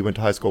people you went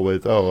to high school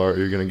with. Oh, are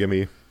you going to give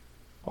me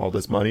all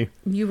this money?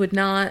 You would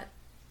not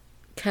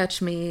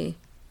catch me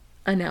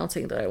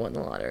announcing that I won the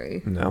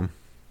lottery. No.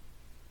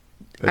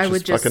 It's I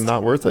would just fucking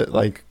not worth it.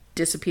 Like,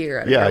 disappear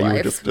out of yeah, your you life.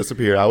 would just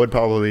disappear. I would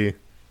probably,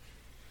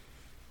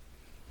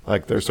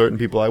 like, there's certain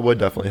people I would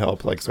definitely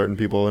help, like certain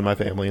people in my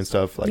family and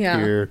stuff, like Yeah.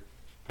 here,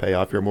 pay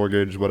off your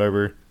mortgage,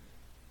 whatever.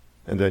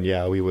 And then,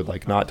 yeah, we would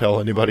like not tell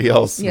anybody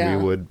else. Yeah. And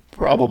we would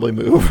probably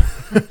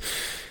move.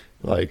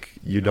 Like,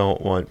 you don't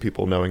want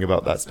people knowing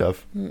about that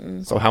stuff.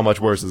 Mm-mm. So how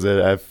much worse is it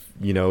if,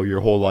 you know,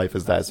 your whole life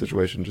is that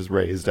situation, just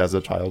raised as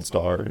a child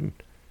star? And,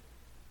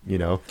 you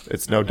know,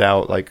 it's no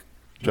doubt, like,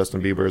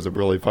 Justin Bieber is a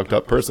really fucked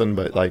up person,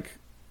 but, like,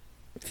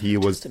 he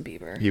was Justin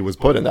Bieber. he was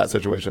put in that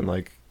situation.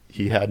 Like,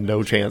 he had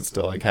no chance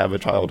to like have a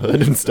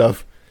childhood and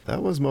stuff.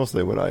 That was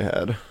mostly what I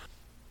had.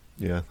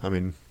 Yeah, I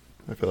mean,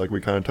 I feel like we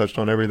kind of touched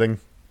on everything.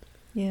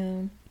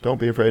 Yeah. Don't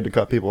be afraid to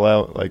cut people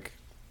out. Like,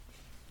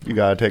 you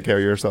gotta take care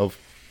of yourself.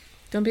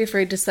 Don't be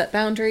afraid to set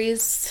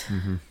boundaries.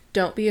 Mm-hmm.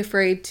 Don't be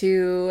afraid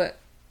to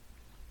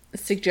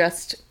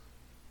suggest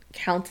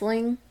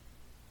counseling.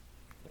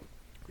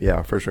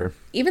 Yeah, for sure.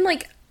 Even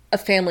like a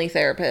family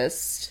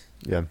therapist.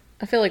 Yeah.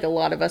 I feel like a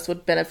lot of us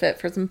would benefit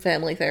from some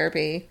family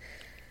therapy.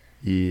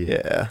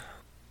 Yeah.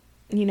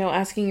 You know,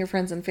 asking your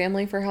friends and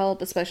family for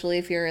help, especially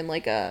if you're in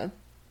like a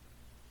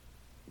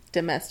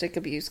domestic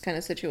abuse kind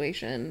of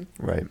situation.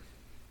 Right.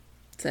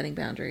 Setting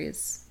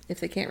boundaries. If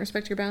they can't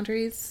respect your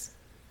boundaries,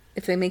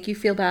 if they make you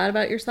feel bad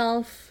about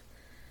yourself,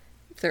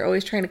 if they're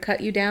always trying to cut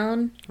you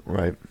down.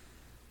 Right.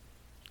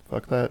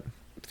 Fuck that.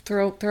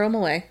 Throw them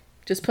away.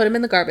 Just put them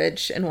in the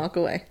garbage and walk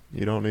away.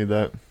 You don't need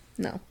that.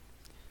 No.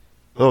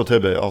 A little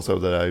tidbit also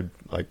that I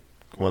like,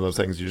 one of those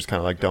things you just kind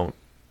of like don't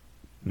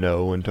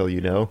know until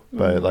you know.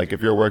 But like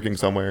if you're working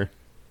somewhere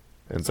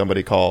and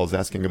somebody calls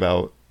asking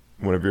about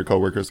one of your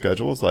coworkers'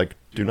 schedules, like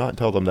do not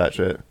tell them that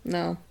shit.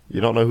 No.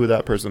 You don't know who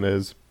that person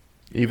is.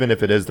 Even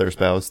if it is their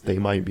spouse, they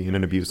might be in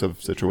an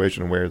abusive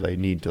situation where they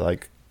need to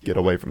like get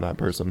away from that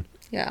person.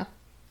 Yeah.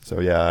 So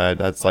yeah,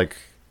 that's like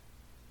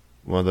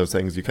one of those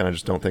things you kind of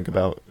just don't think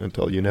about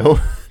until you know.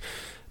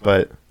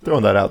 But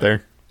throwing that out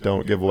there,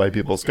 don't give away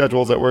people's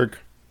schedules at work.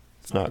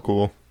 It's not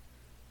cool.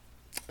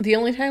 The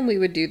only time we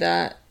would do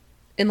that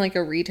in like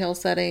a retail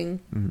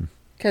setting,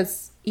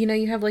 because, you know,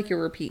 you have like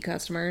your repeat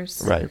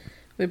customers. Right.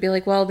 We'd be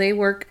like, well, they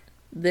work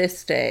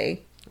this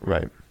day.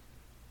 Right.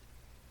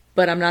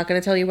 But I'm not going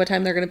to tell you what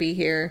time they're going to be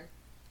here.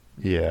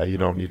 Yeah, you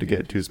don't need to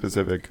get too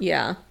specific.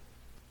 Yeah.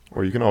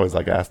 Or you can always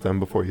like ask them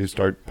before you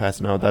start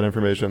passing out that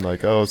information.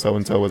 Like, oh,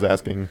 so-and-so was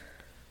asking.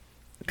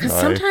 Because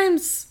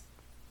sometimes,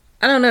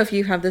 I don't know if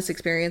you have this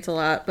experience a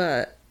lot,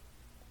 but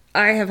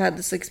I have had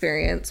this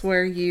experience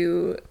where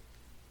you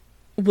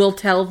will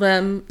tell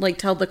them, like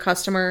tell the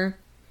customer,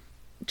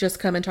 just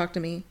come and talk to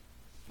me.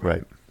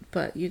 Right.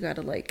 But you got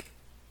to like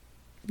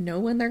know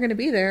when they're going to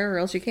be there or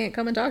else you can't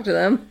come and talk to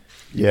them.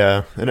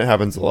 Yeah, and it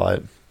happens a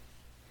lot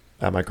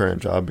at my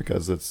current job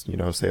because it's, you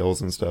know,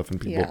 sales and stuff, and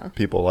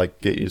people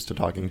like get used to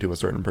talking to a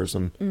certain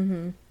person.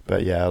 Mm-hmm.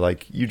 But yeah,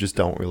 like you just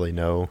don't really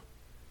know.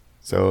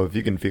 So if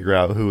you can figure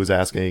out who is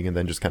asking and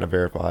then just kind of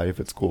verify if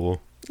it's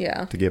cool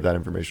Yeah. to give that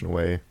information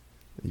away,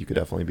 you could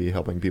definitely be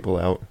helping people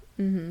out.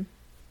 Mm-hmm.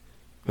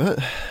 But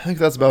I think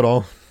that's about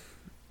all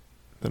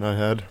that I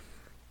had.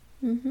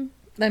 Mm-hmm.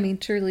 I mean,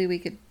 truly we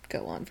could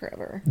go on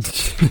forever.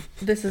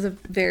 This is a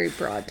very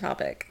broad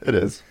topic. It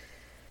is.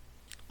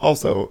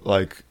 Also,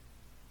 like,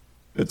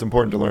 it's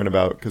important to learn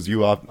about because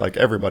like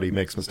everybody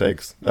makes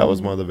mistakes. That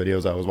was one of the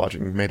videos I was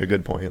watching, made a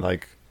good point.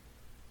 Like,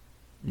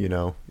 you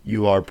know,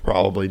 you are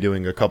probably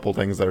doing a couple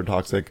things that are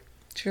toxic.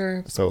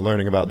 Sure. So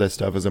learning about this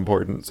stuff is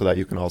important so that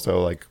you can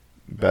also like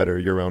better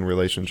your own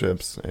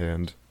relationships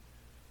and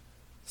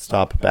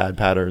stop bad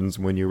patterns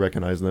when you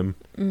recognize them.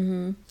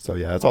 Mm-hmm. So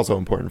yeah, it's also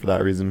important for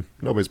that reason.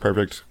 Nobody's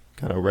perfect.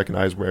 Kind of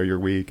recognize where you're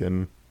weak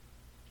and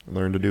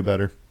learn to do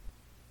better.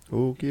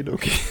 Okie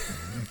dokie.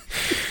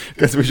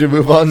 Guess we should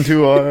move on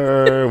to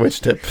our witch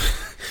tip.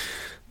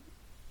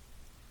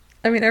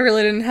 I mean, I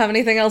really didn't have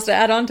anything else to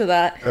add on to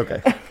that.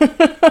 Okay.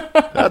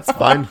 That's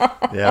fine.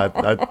 Yeah,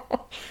 I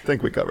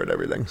think we covered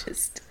everything.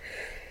 Just,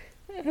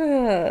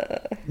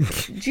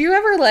 do you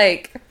ever,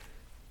 like,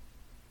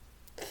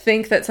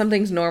 think that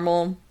something's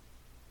normal,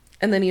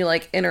 and then you,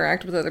 like,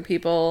 interact with other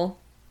people,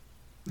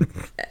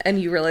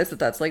 and you realize that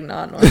that's, like,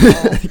 not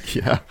normal?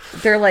 Yeah.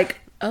 They're like,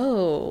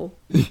 oh,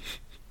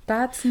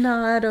 that's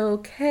not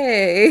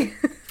okay.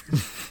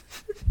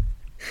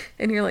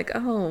 And you're like,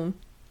 oh,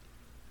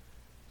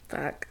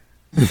 fuck.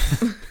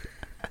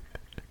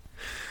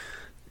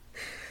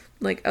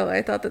 Like, oh,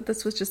 I thought that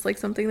this was just like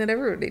something that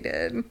everybody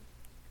did.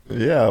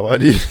 Yeah, why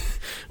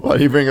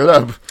do you bring it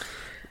up?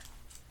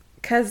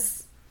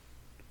 Because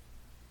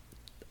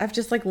I've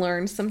just like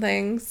learned some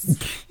things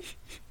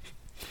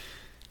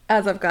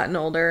as I've gotten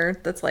older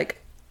that's like,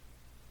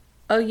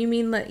 oh, you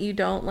mean that you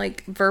don't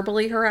like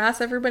verbally harass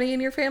everybody in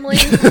your family?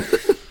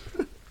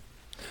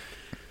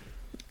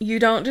 You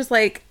don't just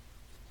like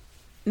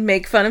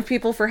make fun of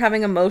people for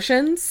having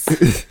emotions?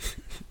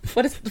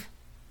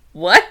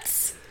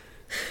 What?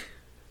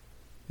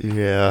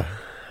 Yeah.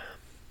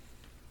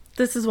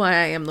 This is why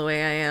I am the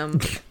way I am.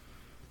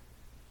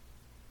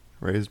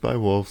 Raised by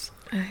wolves.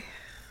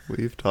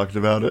 We've talked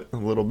about it a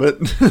little bit.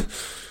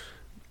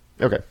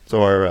 Okay,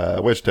 so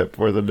our witch tip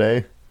for the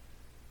day.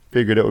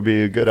 Figured it would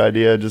be a good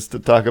idea just to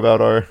talk about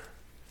our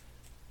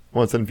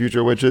Once and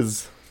Future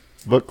Witches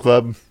book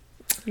club.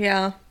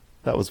 Yeah.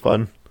 That was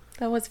fun.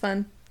 That was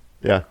fun.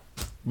 Yeah.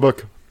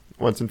 Book,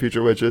 Once and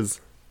Future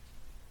Witches.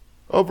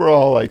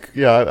 Overall, like,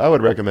 yeah, I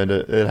would recommend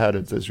it. It had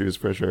its issues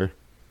for sure.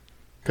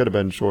 Could have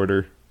been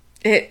shorter.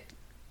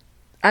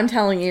 I'm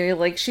telling you,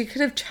 like, she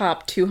could have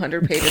chopped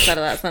 200 pages out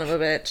of that son of a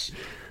bitch.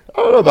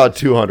 I don't know about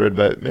 200,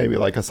 but maybe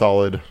like a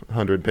solid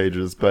 100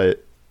 pages.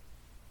 But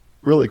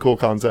really cool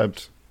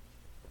concept.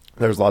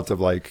 There's lots of,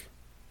 like,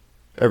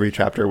 every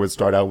chapter would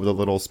start out with a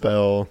little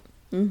spell.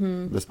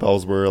 Mm-hmm. The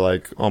spells were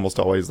like almost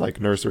always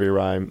like nursery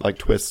rhyme, like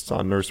twists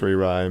on nursery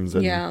rhymes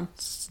and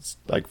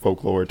like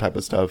folklore type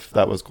of stuff.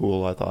 That was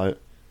cool, I thought.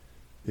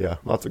 Yeah,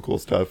 lots of cool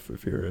stuff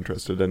if you're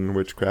interested in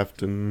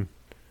witchcraft and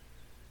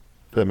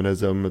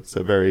feminism. It's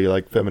a very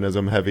like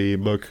feminism heavy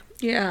book.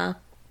 Yeah.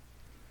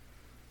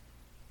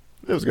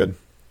 It was good.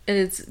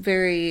 It's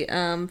very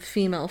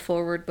female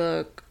forward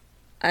book.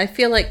 I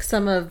feel like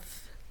some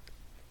of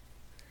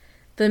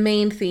the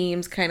main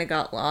themes kind of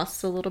got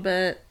lost a little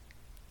bit.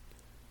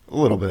 A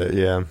little bit,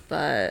 yeah.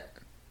 But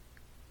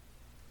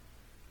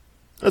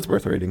it's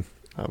worth reading.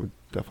 I would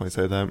definitely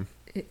say that.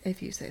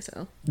 If you say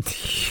so.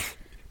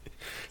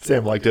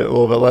 Sam liked it a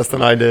little bit less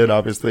than I did,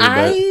 obviously.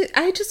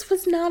 I just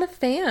was not a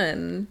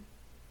fan.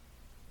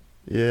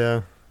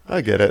 Yeah,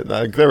 I get it.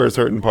 Like, there were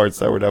certain parts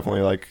that were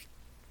definitely like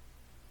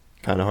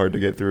kind of hard to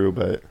get through,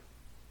 but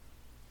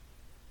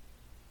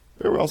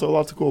there were also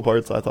lots of cool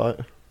parts, I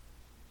thought.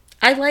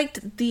 I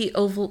liked the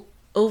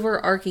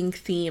overarching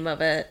theme of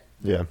it.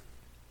 Yeah.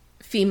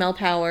 Female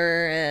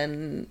power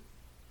and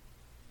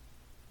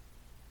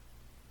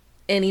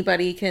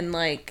anybody can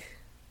like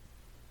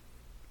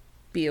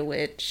be a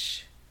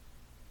witch.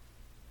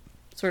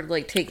 Sort of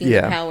like taking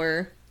the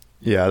power.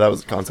 Yeah, that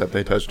was a concept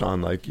they touched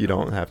on. Like, you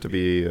don't have to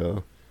be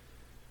a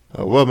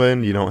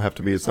woman. You don't have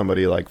to be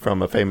somebody like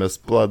from a famous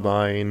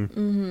bloodline.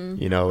 Mm-hmm.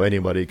 You know,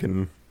 anybody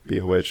can be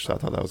a witch. So I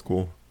thought that was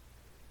cool.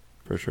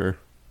 For sure.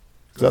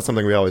 Because that's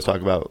something we always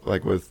talk about,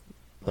 like with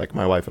like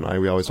my wife and I.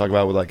 We always talk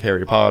about with like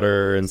Harry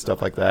Potter and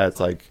stuff like that. It's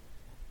like,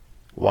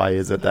 why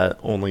is it that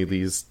only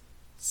these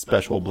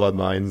special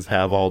bloodlines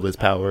have all this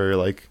power?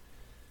 Like,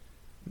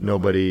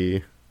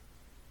 nobody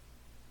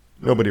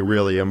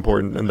really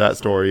important in that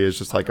story is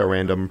just like a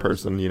random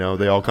person, you know.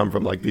 They all come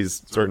from like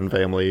these certain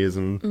families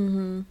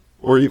and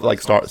or even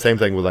like same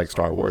thing with like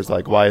Star Wars.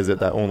 Like, why is it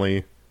that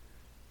only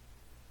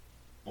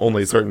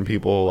certain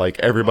people, like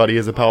everybody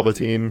is a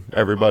Palpatine,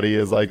 everybody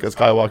is like a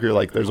Skywalker,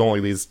 like there's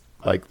only these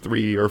like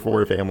 3 or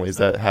 4 families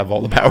that have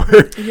all the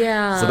power.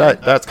 Yeah. So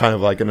that's kind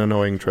of like an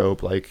annoying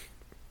trope. Like,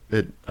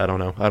 I don't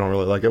know. I don't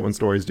really like it when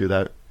stories do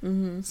that.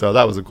 Mm-hmm. So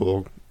that was a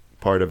cool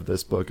part of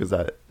this book, is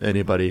that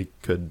anybody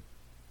could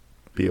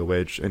be a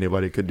witch,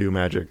 anybody could do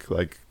magic.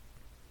 Like,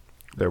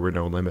 there were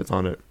no limits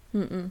on it.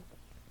 Mm-mm.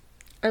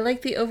 I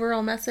like the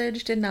overall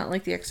message, did not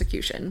like the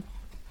execution.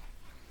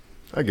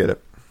 I get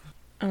it.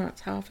 And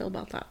that's how I feel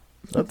about that.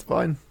 That's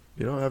fine.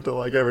 You don't have to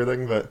like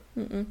everything, but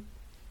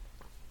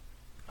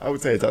I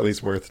would say it's at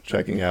least worth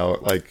checking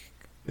out. Like,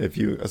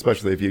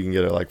 especially if you can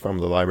get it like from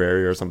the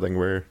library or something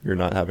where you're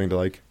not having to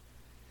like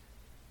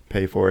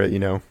pay for it, you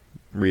know,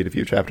 read a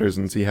few chapters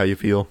and see how you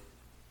feel.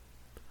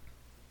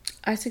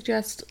 I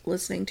suggest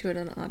listening to it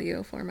in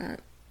audio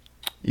format.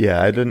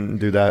 Yeah, I didn't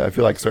do that. I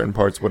feel like certain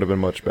parts would have been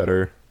much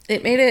better.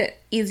 It made it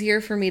easier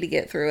for me to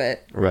get through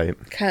it. Right.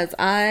 Because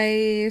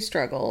I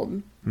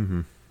struggled.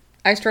 Mm-hmm.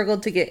 I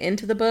struggled to get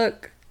into the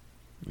book.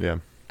 Yeah.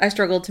 I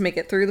struggled to make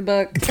it through the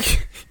book.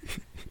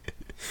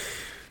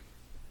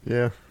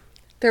 Yeah.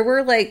 There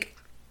were, like,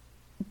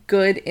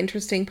 good,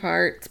 interesting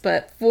parts,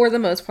 but for the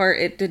most part,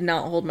 it did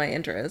not hold my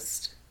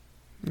interest.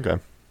 Okay.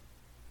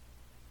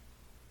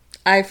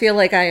 I feel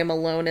like I am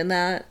alone in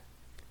that.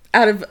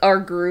 Out of our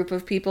group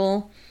of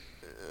people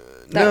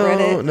that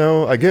read it.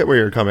 No, I get where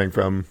you're coming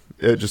from.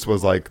 It just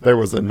was like, there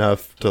was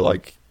enough to,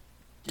 like,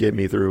 get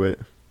me through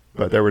it.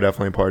 But there were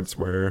definitely parts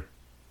where,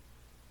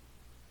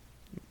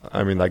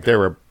 I mean, like, there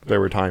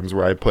were times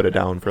where I put it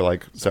down for,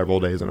 like, several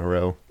days in a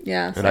row.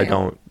 Yeah, same.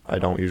 And I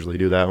don't usually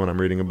do that when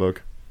I'm reading a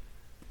book.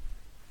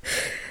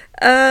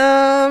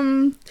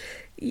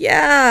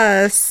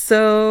 Yeah,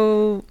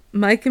 so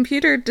my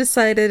computer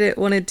decided it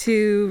wanted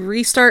to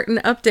restart and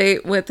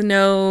update with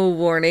no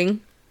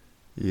warning.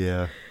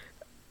 Yeah.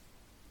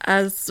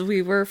 As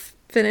we were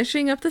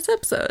finishing up this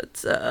episode,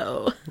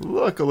 so...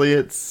 Luckily,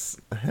 it's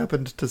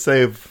happened to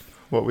save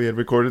what we had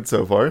recorded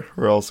so far,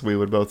 or else we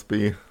would both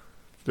be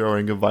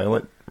throwing a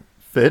violent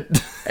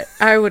fit.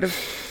 I would have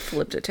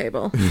flipped a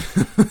table.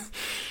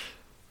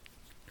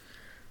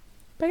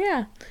 But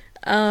yeah,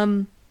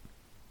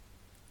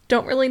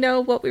 don't really know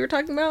what we were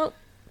talking about,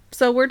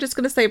 so we're just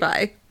going to say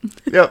bye.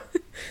 Yep.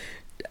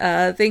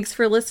 Thanks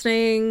for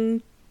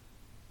listening.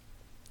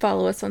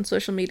 Follow us on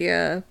social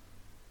media.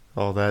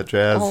 All that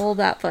jazz. All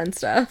that fun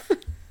stuff.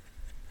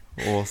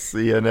 We'll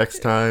see you next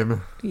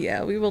time.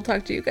 Yeah, we will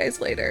talk to you guys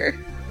later.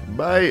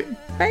 Bye.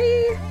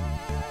 Bye.